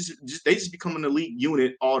 and they just become an elite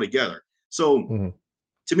unit altogether. So Mm-hmm.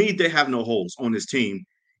 to me, they have no holes on this team.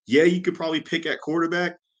 Yeah, you could probably pick at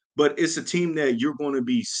quarterback, but it's a team that you're going to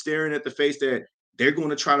be staring at the face that they're going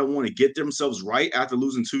to try to want to get themselves right after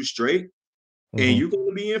losing two straight, and Mm-hmm. you're going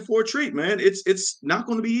to be in for a treat, man. It's not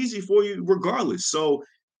going to be easy for you regardless. So,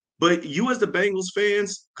 but you as the Bengals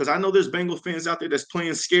fans, because I know there's Bengals fans out there that's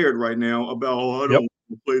playing scared right now about, oh, I Yep.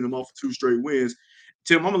 don't play them off 2 straight wins.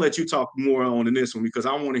 Tim, I'm gonna let you talk more on in this one because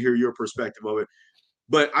I want to hear your perspective of it.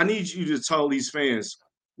 But I need you to tell these fans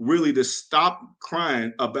really to stop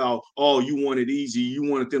crying about, oh, you want it easy. You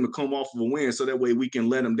wanted them to come off of a win so that way we can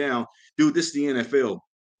let them down. Dude, this is the NFL.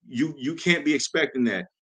 You can't be expecting that.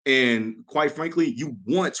 And quite frankly, you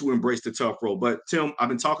want to embrace the tough road. But Tim, I've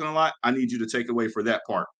been talking a lot. I need you to take away for that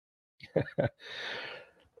part.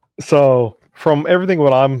 So from everything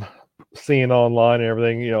what I'm seeing online and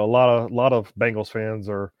everything, a lot of Bengals fans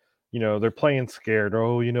are, they're playing scared.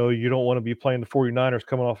 Oh, you don't want to be playing the 49ers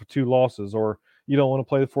coming off of 2 losses, or you don't want to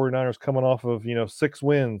play the 49ers coming off of, 6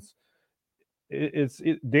 wins. It's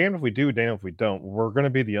damned if we do, damned if we don't. We're going to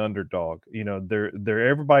be the underdog. They're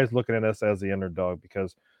everybody's looking at us as the underdog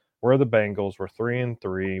because we're the Bengals. We're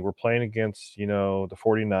 3-3. We're playing against, the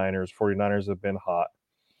 49ers. 49ers have been hot.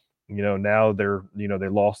 Now they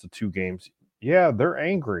lost the 2 games. Yeah, they're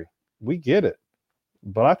angry. We get it.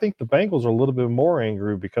 But I think the Bengals are a little bit more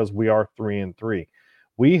angry because we are 3-3.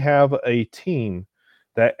 We have a team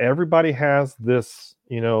that everybody has this,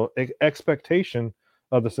 expectation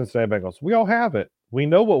of the Cincinnati Bengals. We all have it. We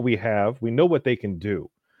know what we have. We know what they can do.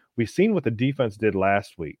 We've seen what the defense did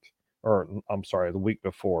last week, or I'm sorry, the week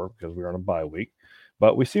before, because we were on a bye week.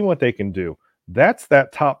 But we've seen what they can do. That's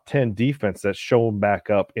that top 10 defense that's showing back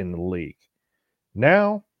up in the league.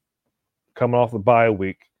 Now, coming off the bye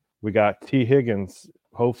week, we got T. Higgins.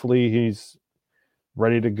 Hopefully he's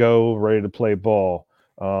ready to go, ready to play ball.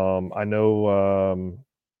 I know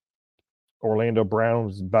Orlando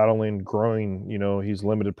Brown's battling groin. He's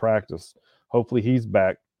limited practice. Hopefully he's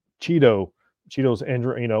back. Cheeto's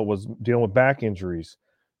injury, was dealing with back injuries.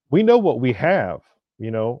 We know what we have,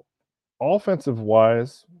 offensive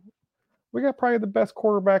wise. We got probably the best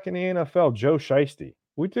quarterback in the NFL, Joe Shiesty.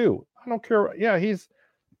 We do. I don't care. Yeah, he's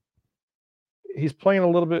playing a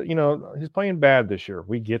little bit, he's playing bad this year.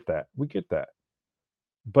 We get that.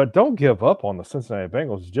 But don't give up on the Cincinnati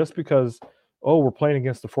Bengals just because, we're playing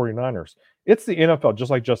against the 49ers. It's the NFL,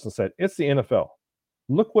 just like Justin said. It's the NFL.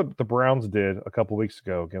 Look what the Browns did a couple weeks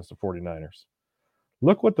ago against the 49ers.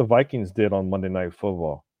 Look what the Vikings did on Monday Night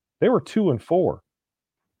Football. They were 2-4.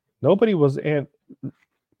 Nobody was in.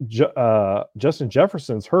 Justin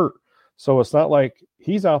Jefferson's hurt, so it's not like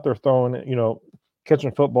he's out there throwing,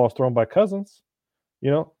 catching footballs thrown by Cousins,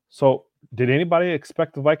 So did anybody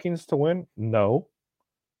expect the Vikings to win? No.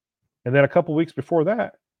 And then a couple weeks before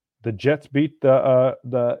that, the Jets beat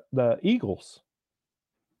the Eagles.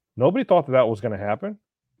 Nobody thought that was going to happen.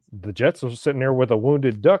 The Jets were sitting there with a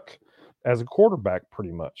wounded duck as a quarterback,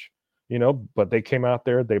 pretty much, But they came out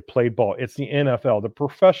there, they played ball. It's the NFL, the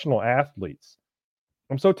professional athletes.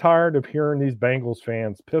 I'm so tired of hearing these Bengals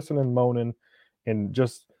fans pissing and moaning and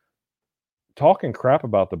just talking crap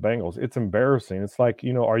about the Bengals. It's embarrassing. It's like,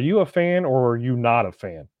 are you a fan or are you not a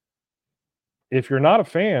fan? If you're not a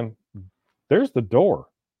fan, there's the door.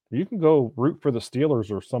 You can go root for the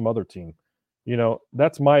Steelers or some other team.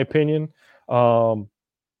 That's my opinion. I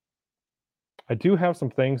do have some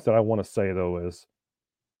things that I want to say, though, is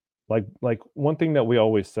like one thing that we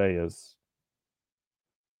always say is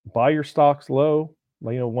buy your stocks low.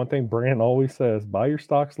 One thing Brand always says, buy your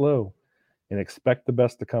stocks low and expect the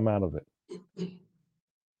best to come out of it.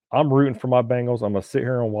 I'm rooting for my Bengals. I'm going to sit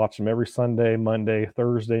here and watch them every Sunday, Monday,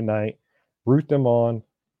 Thursday night, root them on.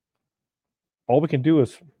 All we can do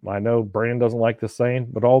is, I know Brandon doesn't like this saying,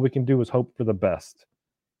 but all we can do is hope for the best.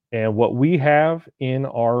 And what we have in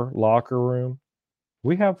our locker room,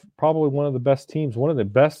 we have probably one of the best teams, one of the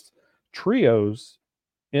best trios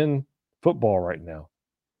in football right now.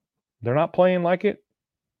 They're not playing like it.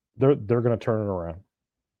 They're going to turn it around.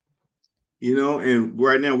 And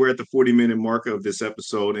right now we're at the 40-minute mark of this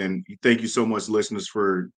episode, and thank you so much, listeners,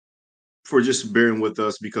 for just bearing with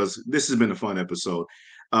us because this has been a fun episode.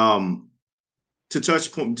 To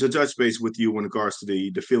touch base with you in regards to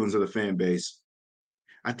the feelings of the fan base,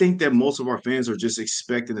 I think that most of our fans are just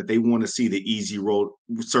expecting that they want to see the easy road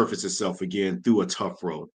surface itself again through a tough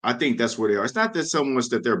road. I think that's where they are. It's not that so much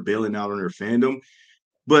that they're bailing out on their fandom,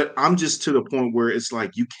 But I'm just to the point where it's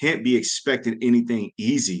like you can't be expecting anything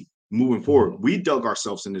easy moving forward. We dug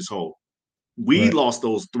ourselves in this hole. We Right. lost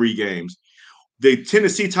those 3 games. The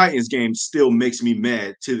Tennessee Titans game still makes me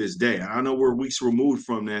mad to this day. I know we're weeks removed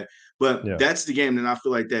from that, but Yeah. that's the game that I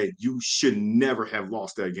feel like that you should never have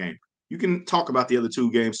lost that game. You can talk about the other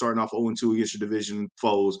 2 games starting off 0-2 against your division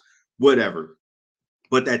foes, whatever.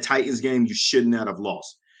 But that Titans game, you should not have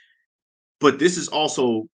lost. But this is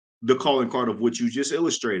also the calling card of what you just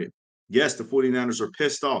illustrated. Yes, the 49ers are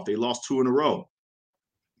pissed off. They lost 2 in a row.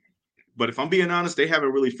 But if I'm being honest, they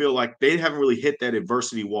haven't really hit that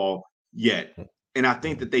adversity wall yet. And I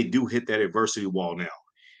think that they do hit that adversity wall now.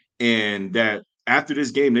 And that after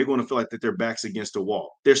this game, they're going to feel like that their back's against the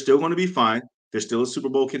wall. They're still going to be fine. They're still a Super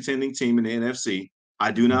Bowl contending team in the NFC.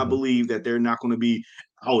 I do not believe that they're not going to be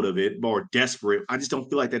out of it or desperate. I just don't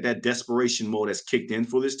feel like that desperation mode has kicked in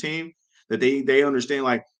for this team. That they understand,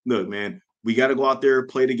 like, look, man, we got to go out there,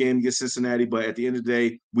 play the game against Cincinnati, but at the end of the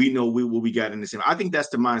day, we know what we got in this game. I think that's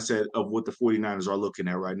the mindset of what the 49ers are looking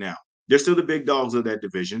at right now. They're still the big dogs of that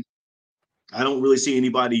division. I don't really see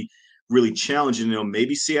anybody really challenging them.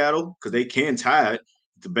 Maybe Seattle, because they can tie it.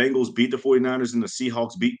 The Bengals beat the 49ers and the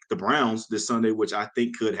Seahawks beat the Browns this Sunday, which I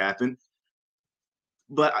think could happen.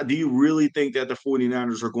 But do you really think that the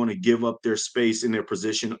 49ers are going to give up their space in their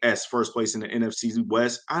position as first place in the NFC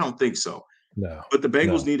West? I don't think so. No. But the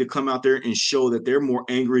Bengals No. need to come out there and show that they're more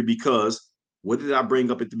angry because what did I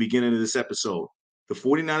bring up at the beginning of this episode? The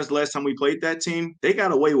 49ers, last time we played that team, they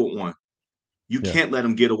got away with one. You Yeah. can't let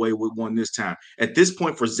them get away with one this time. At this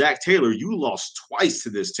point, for Zach Taylor, you lost twice to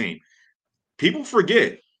this team. People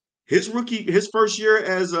forget his first year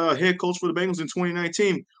as a head coach for the Bengals in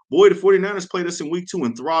 2019. Boy, the 49ers played us in week 2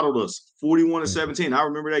 and throttled us 41-17. I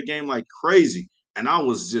remember that game like crazy. And I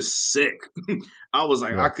was just sick. I was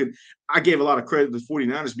like, Yeah. I gave a lot of credit to the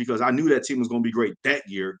 49ers because I knew that team was going to be great that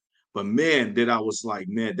year. But man, I was like,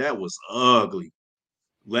 man, that was ugly.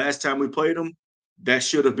 Last time we played them, that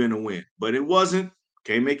should have been a win, but it wasn't.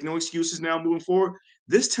 Can't make no excuses now moving forward.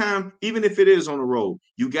 This time, even if it is on the road,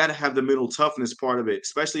 you got to have the mental toughness part of it,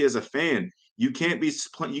 especially as a fan. You can't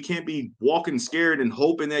be walking scared and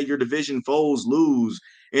hoping that your division foes lose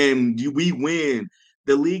and we win.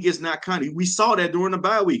 The league is not kind. We saw that during the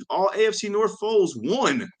bye week. All AFC North foes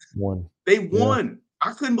won. One. They Yeah. won.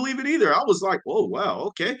 I couldn't believe it either. I was like, "Whoa, wow,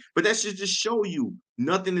 okay." But that should just show you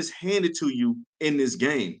nothing is handed to you in this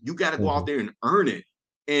game. You got to go out there and earn it.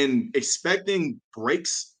 And expecting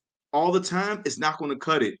breaks all the time is not going to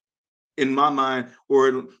cut it in my mind.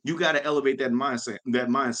 Or you got to elevate that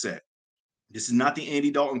mindset. This is not the Andy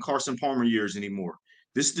Dalton, Carson Palmer years anymore.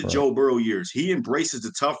 This is the Right. Joe Burrow years. He embraces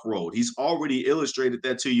the tough road. He's already illustrated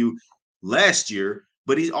that to you last year,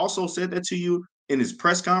 but he also said that to you in his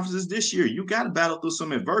press conferences this year. You got to battle through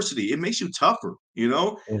some adversity. It makes you tougher, you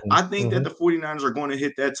know? I think that the 49ers are going to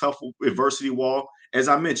hit that tough adversity wall. As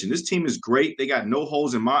I mentioned, this team is great. They got no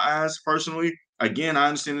holes in my eyes personally. Again, I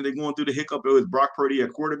understand that they're going through the hiccup with Brock Purdy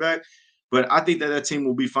at quarterback, but I think that team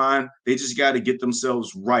will be fine. They just got to get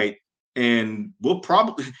themselves right. And we'll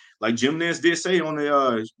probably, like Jim Nance did say on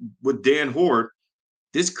the with Dan Horde,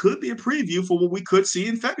 this could be a preview for what we could see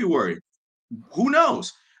in February. Who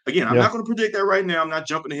knows? Again, I'm Yeah. not going to predict that right now. I'm not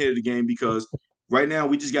jumping ahead of the game because right now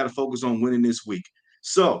we just got to focus on winning this week.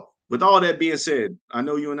 So, with all that being said, I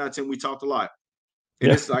know you and I, Tim, we talked a lot. And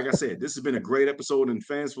Yeah. this, like I said, this has been a great episode. And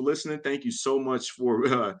fans for listening, thank you so much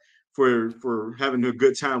for having a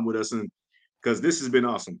good time with us, and because this has been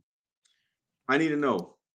awesome. I need to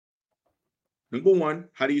know, number one,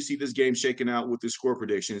 how do you see this game shaking out with the score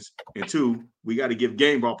predictions? And two, we got to give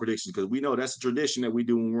game ball predictions because we know that's a tradition that we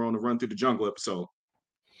do when we're on the Run Through the Jungle episode.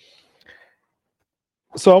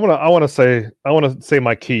 So I want to say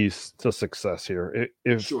my keys to success here.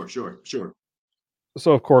 Sure.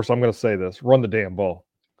 So of course I'm going to say this: run the damn ball.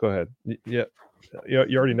 Go ahead. Yeah,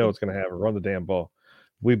 you already know it's going to happen. Run the damn ball.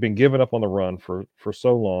 We've been giving up on the run for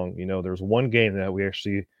so long. You know, there's one game that we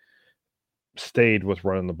actually stayed with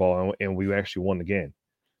running the ball, and we actually won the game.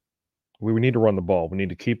 We need to run the ball. We need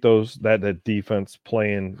to keep that defense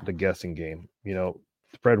playing the guessing game. You know,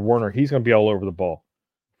 Fred Warner, he's going to be all over the ball.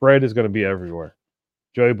 Fred is going to be everywhere.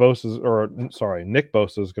 Nick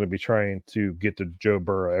Bosa is going to be trying to get to Joe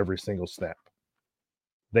Burrow every single snap.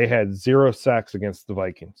 They had 0 sacks against the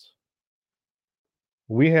Vikings.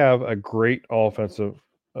 We have a great offensive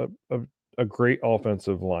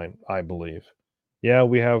line, I believe. Yeah,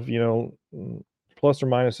 we have, plus or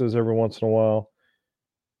minuses every once in a while.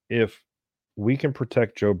 If we can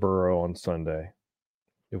protect Joe Burrow on Sunday,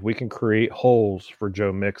 if we can create holes for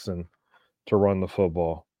Joe Mixon to run the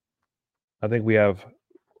football, I think we have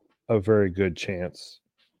a very good chance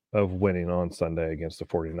of winning on Sunday against the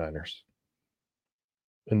 49ers.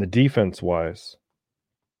 And the defense wise,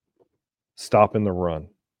 stopping the run.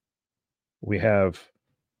 We have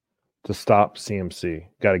to stop CMC.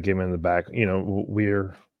 Got to get him in the back.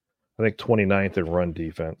 We're, I think, 29th in run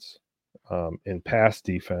defense. In pass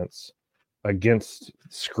defense, against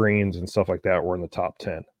screens and stuff like that, we're in the top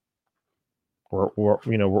 10.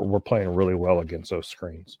 We're playing really well against those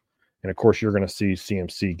screens. And of course, you're going to see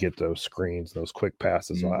CMC get those screens, those quick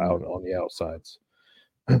passes out on the outsides.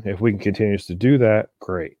 If we can continue to do that,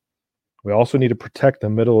 great. We also need to protect the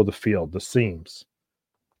middle of the field, the seams.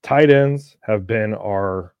 Tight ends have been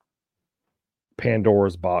our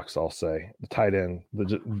Pandora's box, I'll say. The tight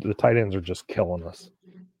ends are just killing us.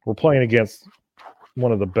 We're playing against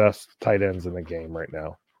one of the best tight ends in the game right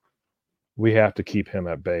now. We have to keep him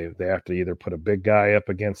at bay. They have to either put a big guy up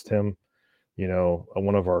against him,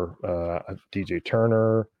 one of our DJ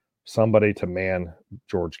Turner, somebody to man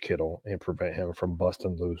George Kittle and prevent him from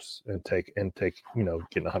busting loose and take getting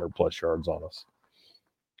 100+ yards on us.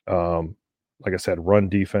 Like I said, run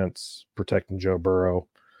defense, protecting Joe Burrow,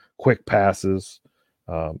 quick passes,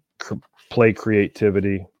 play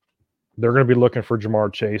creativity. They're going to be looking for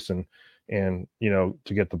Jamar Chase and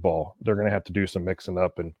to get the ball. They're going to have to do some mixing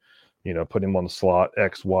up and put him on the slot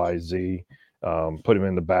X, Y, Z, put him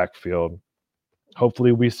in the backfield.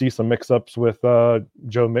 Hopefully we see some mix-ups with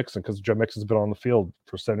Joe Mixon, because Joe Mixon's been on the field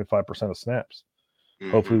for 75% of snaps.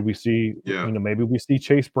 Hopefully we see, maybe we see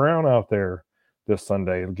Chase Brown out there this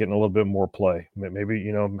Sunday getting a little bit more play.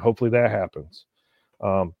 Maybe, hopefully that happens.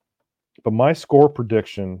 But my score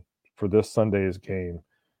prediction for this Sunday's game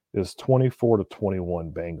is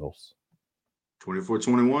 24-21 Bengals.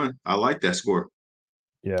 24-21. I like that score.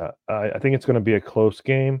 Yeah, I think it's going to be a close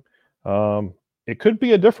game. It could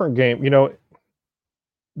be a different game.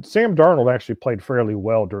 Sam Darnold actually played fairly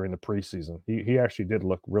well during the preseason. He actually did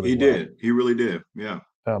look really well. He did. He really did. Yeah.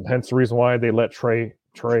 Hence the reason why they let Trey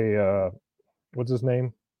what's his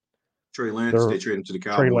name? Trey Lance. They traded him to the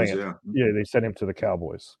Cowboys. Yeah, they sent him to the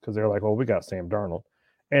Cowboys because they're like, well, we got Sam Darnold.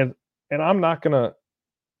 And I'm not going to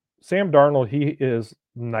 – Sam Darnold, he is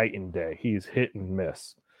night and day. He's hit and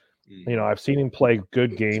miss. I've seen him play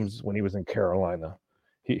good games when he was in Carolina.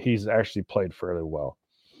 He's actually played fairly well.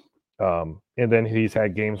 And then he's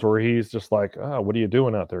had games where he's just like, what are you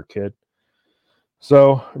doing out there, kid?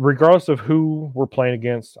 So regardless of who we're playing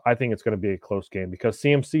against, I think it's going to be a close game because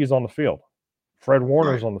CMC is on the field. Fred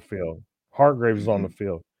Warner's on the field. Hargraves is on the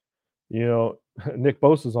field. Nick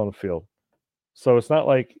Bosa's on the field. So it's not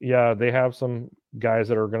like, they have some guys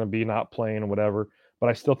that are going to be not playing or whatever, but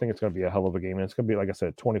I still think it's going to be a hell of a game. And it's going to be, like I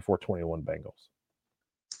said, 24-21 Bengals.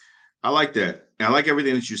 I like that. And I like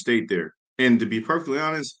everything that you state there. And to be perfectly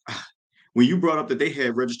honest, when you brought up that they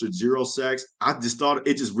had registered 0 sacks, I just thought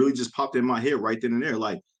it really popped in my head right then and there.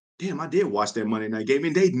 Like, damn, I did watch that Monday night game,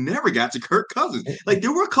 and they never got to Kirk Cousins. Like,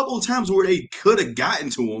 there were a couple of times where they could have gotten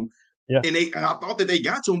to him, and I thought that they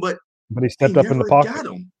got to him, but he stepped up in the pocket. Got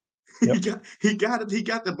him. Yep. He got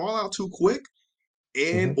the ball out too quick,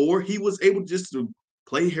 and or he was able just to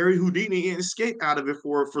play Harry Houdini and escape out of it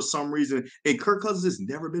for some reason. And Kirk Cousins has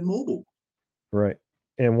never been mobile. Right.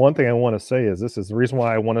 And one thing I want to say is this is the reason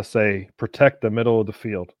why I want to say protect the middle of the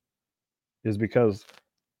field is because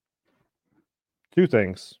two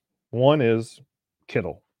things. One is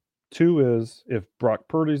Kittle. Two is if Brock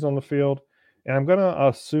Purdy's on the field, and I'm going to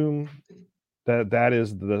assume that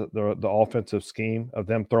is the offensive scheme of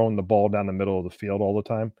them throwing the ball down the middle of the field all the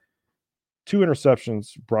time. 2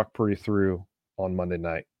 interceptions Brock Purdy threw on Monday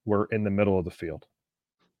night were in the middle of the field.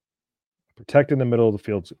 Protecting the middle of the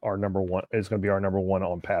field is going to be our number one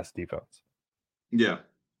on pass defense. Yeah.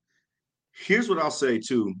 Here's what I'll say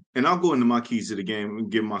too, and I'll go into my keys to the game and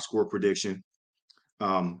give my score prediction.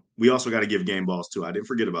 We also got to give game balls too. I didn't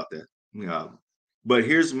forget about that. But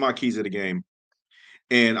here's my keys to the game.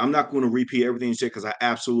 And I'm not going to repeat everything you said because I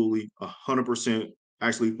absolutely 100%,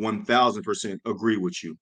 actually 1,000% agree with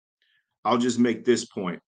you. I'll just make this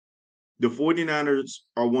point. The 49ers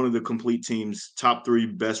are one of the complete teams, top 3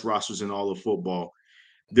 best rosters in all of football.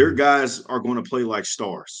 Their guys are going to play like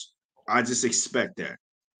stars. I just expect that.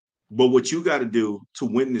 But what you got to do to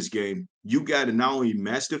win this game, you got to not only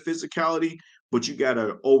match the physicality, but you got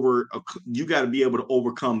to be able to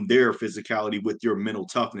overcome their physicality with your mental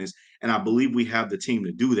toughness. And I believe we have the team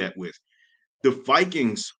to do that with. The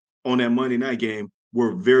Vikings on that Monday night game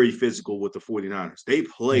were very physical with the 49ers. They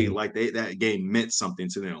played like that game meant something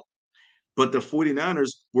to them. But the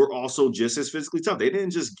 49ers were also just as physically tough. They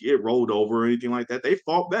didn't just get rolled over or anything like that. They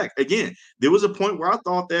fought back. Again, there was a point where I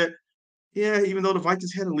thought that, even though the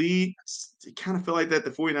Vikings had a lead, it kind of felt like that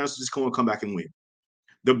the 49ers were just going to come back and win.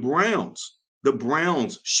 The Browns The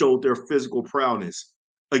Browns showed their physical prowess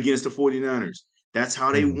against the 49ers. That's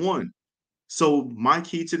how they Mhm. won. So my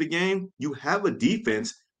key to the game, you have a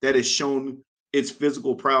defense that has shown its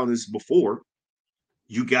physical prowess before.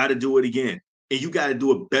 You got to do it again. And you got to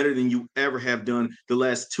do it better than you ever have done the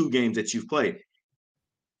last 2 games that you've played.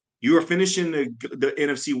 You are finishing the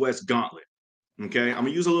NFC West gauntlet. Okay. I'm going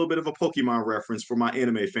to use a little bit of a Pokemon reference for my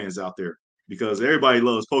anime fans out there because everybody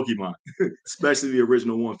loves Pokemon, especially the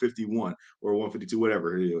original 151 or 152,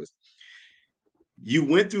 whatever it is. You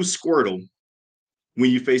went through Squirtle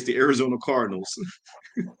when you faced the Arizona Cardinals.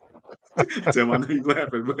 Tim, I know you're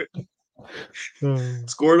laughing, but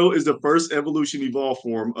Squirtle is the first evolution evolved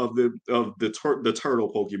form of the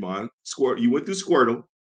turtle Pokemon. You went through Squirtle.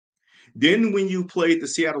 Then when you played the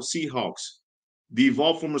Seattle Seahawks, the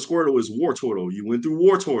evolved form of Squirtle is War Turtle. You went through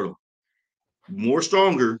War Turtle, more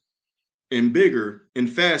stronger and bigger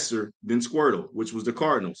and faster than Squirtle, which was the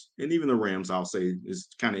Cardinals. And even the Rams, I'll say, is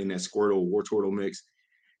kind of in that Squirtle War Turtle mix.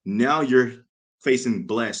 Now you're facing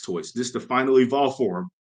Blastoise. This is the final evolved form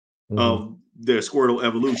Mhm. of the Squirtle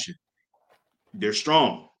evolution. They're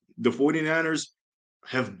strong. The 49ers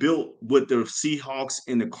have built what the Seahawks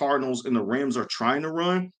and the Cardinals and the Rams are trying to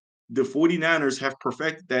run. The 49ers have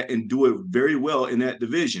perfected that and do it very well in that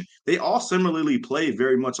division. They all similarly play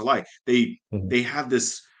very much alike. They Mhm. they have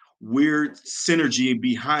this weird synergy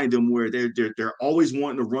behind them where they're always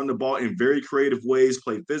wanting to run the ball in very creative ways,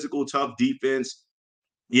 play physical, tough defense.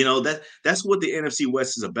 That's what the NFC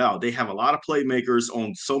West is about. They have a lot of playmakers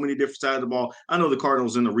on so many different sides of the ball. I know the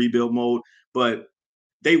Cardinals in the rebuild mode, but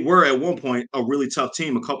they were at one point a really tough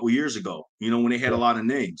team a couple years ago, when they had a Yeah. lot of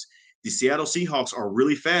names. The Seattle Seahawks are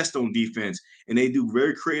really fast on defense and they do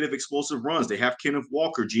very creative, explosive runs. They have Kenneth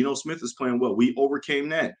Walker. Geno Smith is playing well. We overcame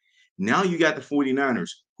that. Now you got the 49ers,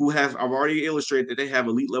 who I've already illustrated that they have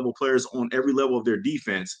elite level players on every level of their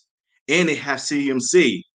defense. And they have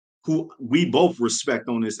CMC, who we both respect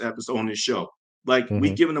on this episode, on this show. Like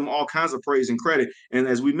we've Mhm. given them all kinds of praise and credit. And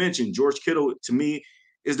as we mentioned, George Kittle, to me,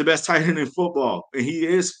 is the best tight end in football. And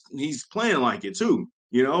he's playing like it too.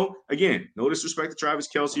 Again, no disrespect to Travis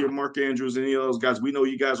Kelce or Mark Andrews, any of those guys. We know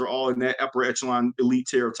you guys are all in that upper echelon elite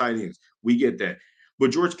tier of tight ends. We get that.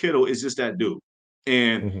 But George Kittle is just that dude.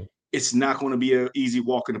 And Mhm. it's not going to be an easy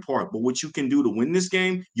walk in the park. But what you can do to win this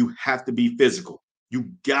game, you have to be physical.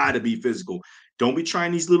 You got to be physical. Don't be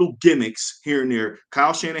trying these little gimmicks here and there.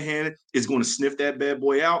 Kyle Shanahan is going to sniff that bad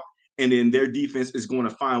boy out, and then their defense is going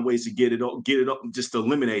to find ways to get it up, just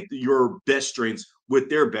eliminate your best strengths with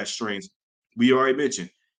their best strengths. We already mentioned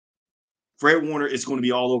Fred Warner is going to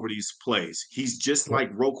be all over these plays. He's just Yep.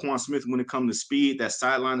 like Roquan Smith when it comes to speed, that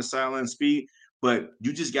sideline to sideline speed, but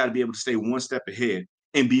you just got to be able to stay one step ahead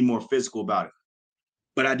and be more physical about it.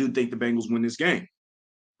 But I do think the Bengals win this game.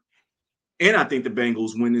 And I think the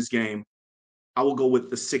Bengals win this game. I will go with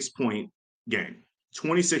the 6-point game,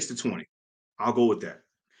 26-20. I'll go with that.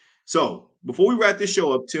 So before we wrap this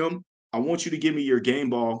show up, Tim, I want you to give me your game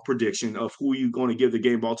ball prediction of who you're going to give the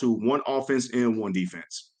game ball to, one offense and one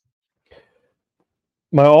defense.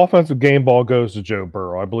 My offensive game ball goes to Joe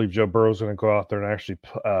Burrow. I believe Joe Burrow is going to go out there and actually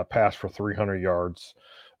pass for 300 yards,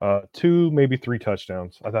 2, maybe 3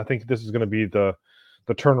 touchdowns. I think this is going to be the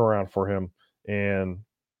turnaround for him. And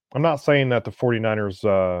I'm not saying that the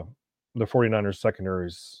 49ers secondary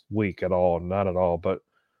is weak at all, not at all. But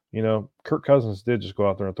Kirk Cousins did just go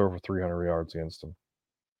out there and throw for 300 yards against him.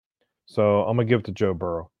 So I'm gonna give it to Joe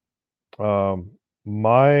Burrow.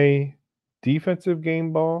 My defensive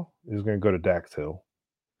game ball is going to go to Dax Hill.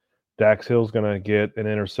 Dax Hill's going to get an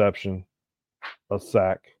interception, a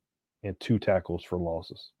sack, and 2 tackles for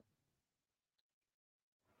losses.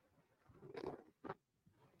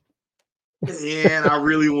 And I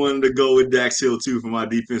really wanted to go with Dax Hill too for my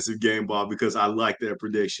defensive game ball because I like that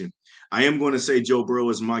prediction. I am going to say Joe Burrow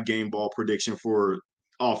is my game ball prediction for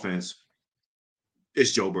offense.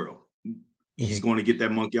 It's Joe Burrow. He's Mhm. going to get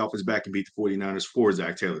that monkey off his back and beat the 49ers for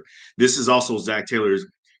Zach Taylor. This is also Zach Taylor's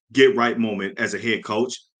get right moment as a head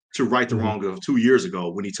coach to right the Mhm. wrong of 2 years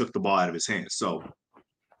ago when he took the ball out of his hands. So,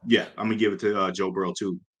 yeah, I'm going to give it to Joe Burrow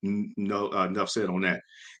too. No, enough said on that.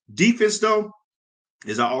 Defense, though,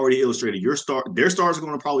 as I already illustrated, their stars are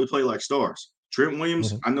going to probably play like stars. Trent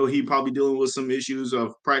Williams, Mhm. I know he probably dealing with some issues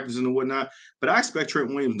of practicing and whatnot, but I expect Trent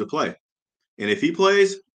Williams to play. And if he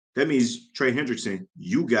plays, that means Trey Hendrickson,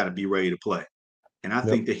 you got to be ready to play. And I Yep.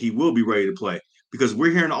 think that he will be ready to play because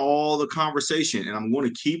we're hearing all the conversation. And I'm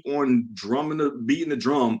going to keep on beating the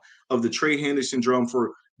drum of the Trey Henderson drum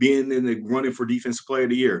for being in the running for Defensive Player of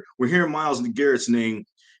the Year. We're hearing Myles Garrett's name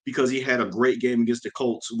because he had a great game against the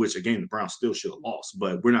Colts, which again, the Browns still should have lost,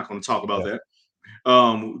 but we're not going to talk about Yeah. that.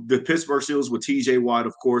 The Pittsburgh Steelers with TJ Watt,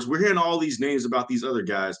 of course. We're hearing all these names about these other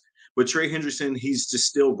guys, but Trey Hendrickson, he's just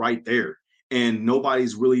still right there. And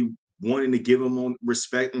nobody's really wanting to give him on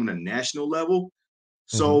respect on a national level.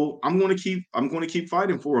 Mm-hmm. So I'm going to keep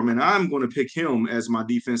fighting for him, and I'm going to pick him as my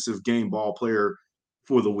defensive game ball player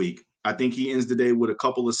for the week. I think he ends the day with a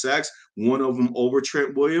couple of sacks, one of them over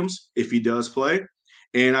Trent Williams if he does play.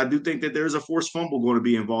 And I do think that there's a forced fumble going to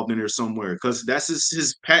be involved in there somewhere because that's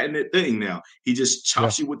his patented thing now. He just Yeah.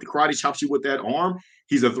 chops you with the karate, chops you with that arm.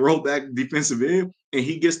 He's a throwback defensive end, and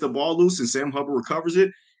he gets the ball loose, and Sam Hubbard recovers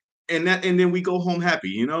it, and then we go home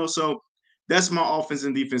happy. So that's my offense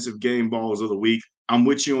and defensive game balls of the week. I'm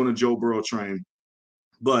with you on the Joe Burrow train,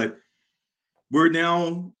 but we're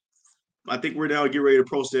now. I think we're now getting ready to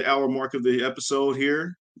approach the hour mark of the episode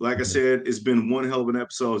here. Like I Mm-hmm. said, it's been one hell of an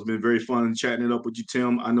episode. It's been very fun chatting it up with you,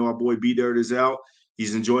 Tim. I know our boy B Dirt is out.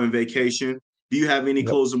 He's enjoying vacation. Do you have any Yep.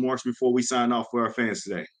 closing remarks before we sign off for our fans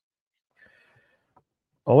today?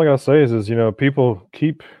 All I gotta say is people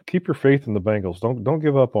keep your faith in the Bengals. Don't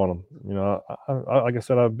give up on them. Like I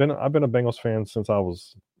said, I've been a Bengals fan since I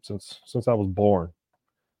was born.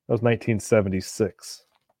 That was 1976.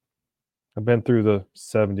 I've been through the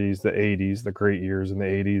 70s, the 80s, the great years in the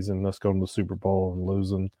 80s, and us going to the Super Bowl and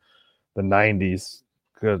losing. The 90s,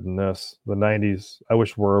 goodness, the 90s. I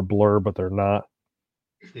wish were a blur, but they're not.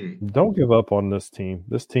 Don't give up on this team.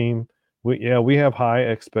 This team, we have high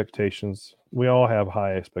expectations. We all have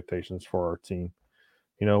high expectations for our team.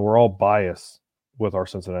 We're all biased with our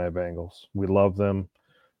Cincinnati Bengals. We love them.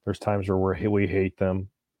 There's times where we hate them,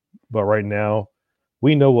 but right now,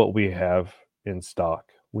 we know what we have in stock.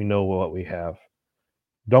 We know what we have.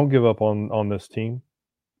 Don't give up on this team.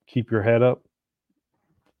 Keep your head up,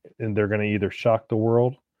 and they're going to either shock the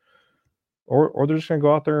world, or they're just going to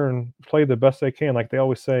go out there and play the best they can. Like they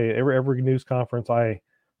always say, every news conference I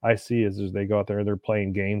see is they go out there and they're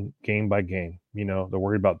playing game by game. They're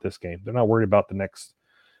worried about this game. They're not worried about the next,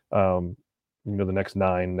 the next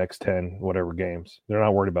 9, next 10, whatever games. They're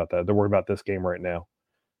not worried about that. They're worried about this game right now.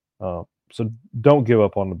 So don't give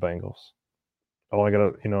up on the Bengals. All I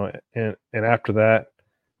gotta, and after that,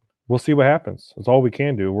 we'll see what happens. That's all we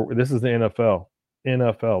can do. This is the NFL.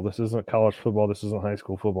 NFL. This isn't college football. This isn't high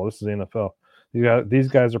school football. This is the NFL. These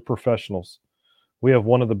guys are professionals. We have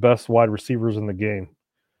one of the best wide receivers in the game.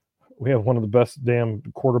 We have one of the best damn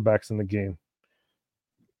quarterbacks in the game.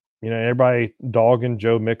 Everybody dogging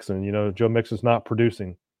Joe Mixon. Joe Mixon's not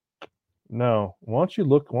producing. No. Why don't you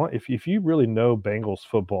look? If you really know Bengals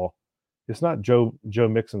football, it's not Joe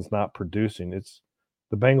Mixon's not producing. It's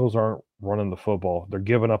the Bengals aren't running the football. They're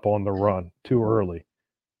giving up on the run too early.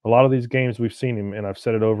 A lot of these games we've seen him, and I've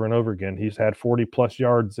said it over and over again, he's had 40-plus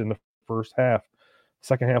yards in the first half.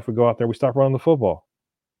 Second half, we go out there, we stop running the football.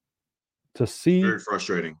 Very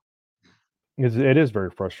frustrating. It is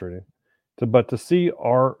very frustrating. But to see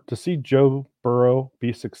Joe Burrow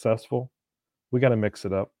be successful, we got to mix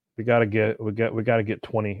it up. We got to get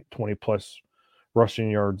 20 plus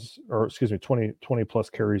rushing yards, or 20 plus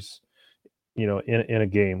carries, in a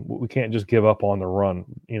game. We can't just give up on the run.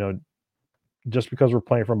 Just because we're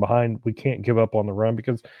playing from behind, we can't give up on the run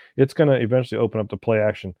because it's going to eventually open up the play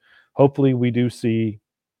action. Hopefully, we do see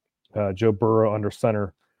Joe Burrow under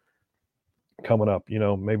center coming up.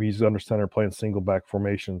 Maybe he's under center playing single back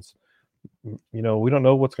formations. We don't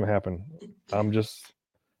know what's going to happen. I'm just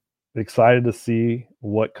excited to see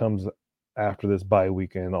what comes after this bye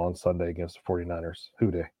weekend on Sunday against the 49ers.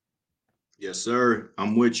 Who Dey? Yes, sir.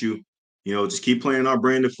 I'm with you. Just keep playing our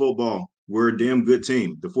brand of football. We're a damn good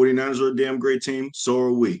team. The 49ers are a damn great team. So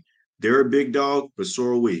are we. They're a big dog, but so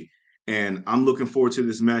are we. And I'm looking forward to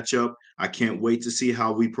this matchup. I can't wait to see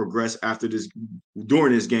how we progress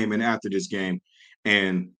during this game and after this game.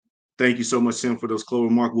 And thank you so much, Tim, for those closing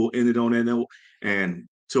remarks. We'll end it on that note. And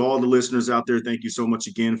to all the listeners out there, thank you so much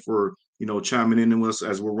again for, chiming in with us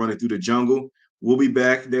as we're running through the jungle. We'll be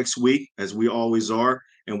back next week, as we always are,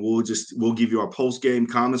 and we'll give you our post-game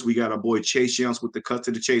comments. We got our boy Chase Youngs with the Cut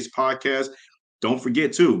to the Chase podcast. Don't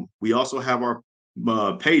forget, too, we also have our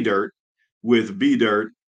Pay Dirt with B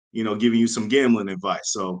Dirt, giving you some gambling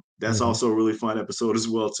advice. So that's also a really fun episode as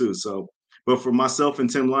well, too. So, but for myself and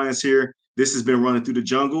Tim Lyons here, this has been Running Through the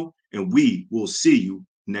Jungle, and we will see you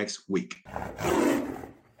next week.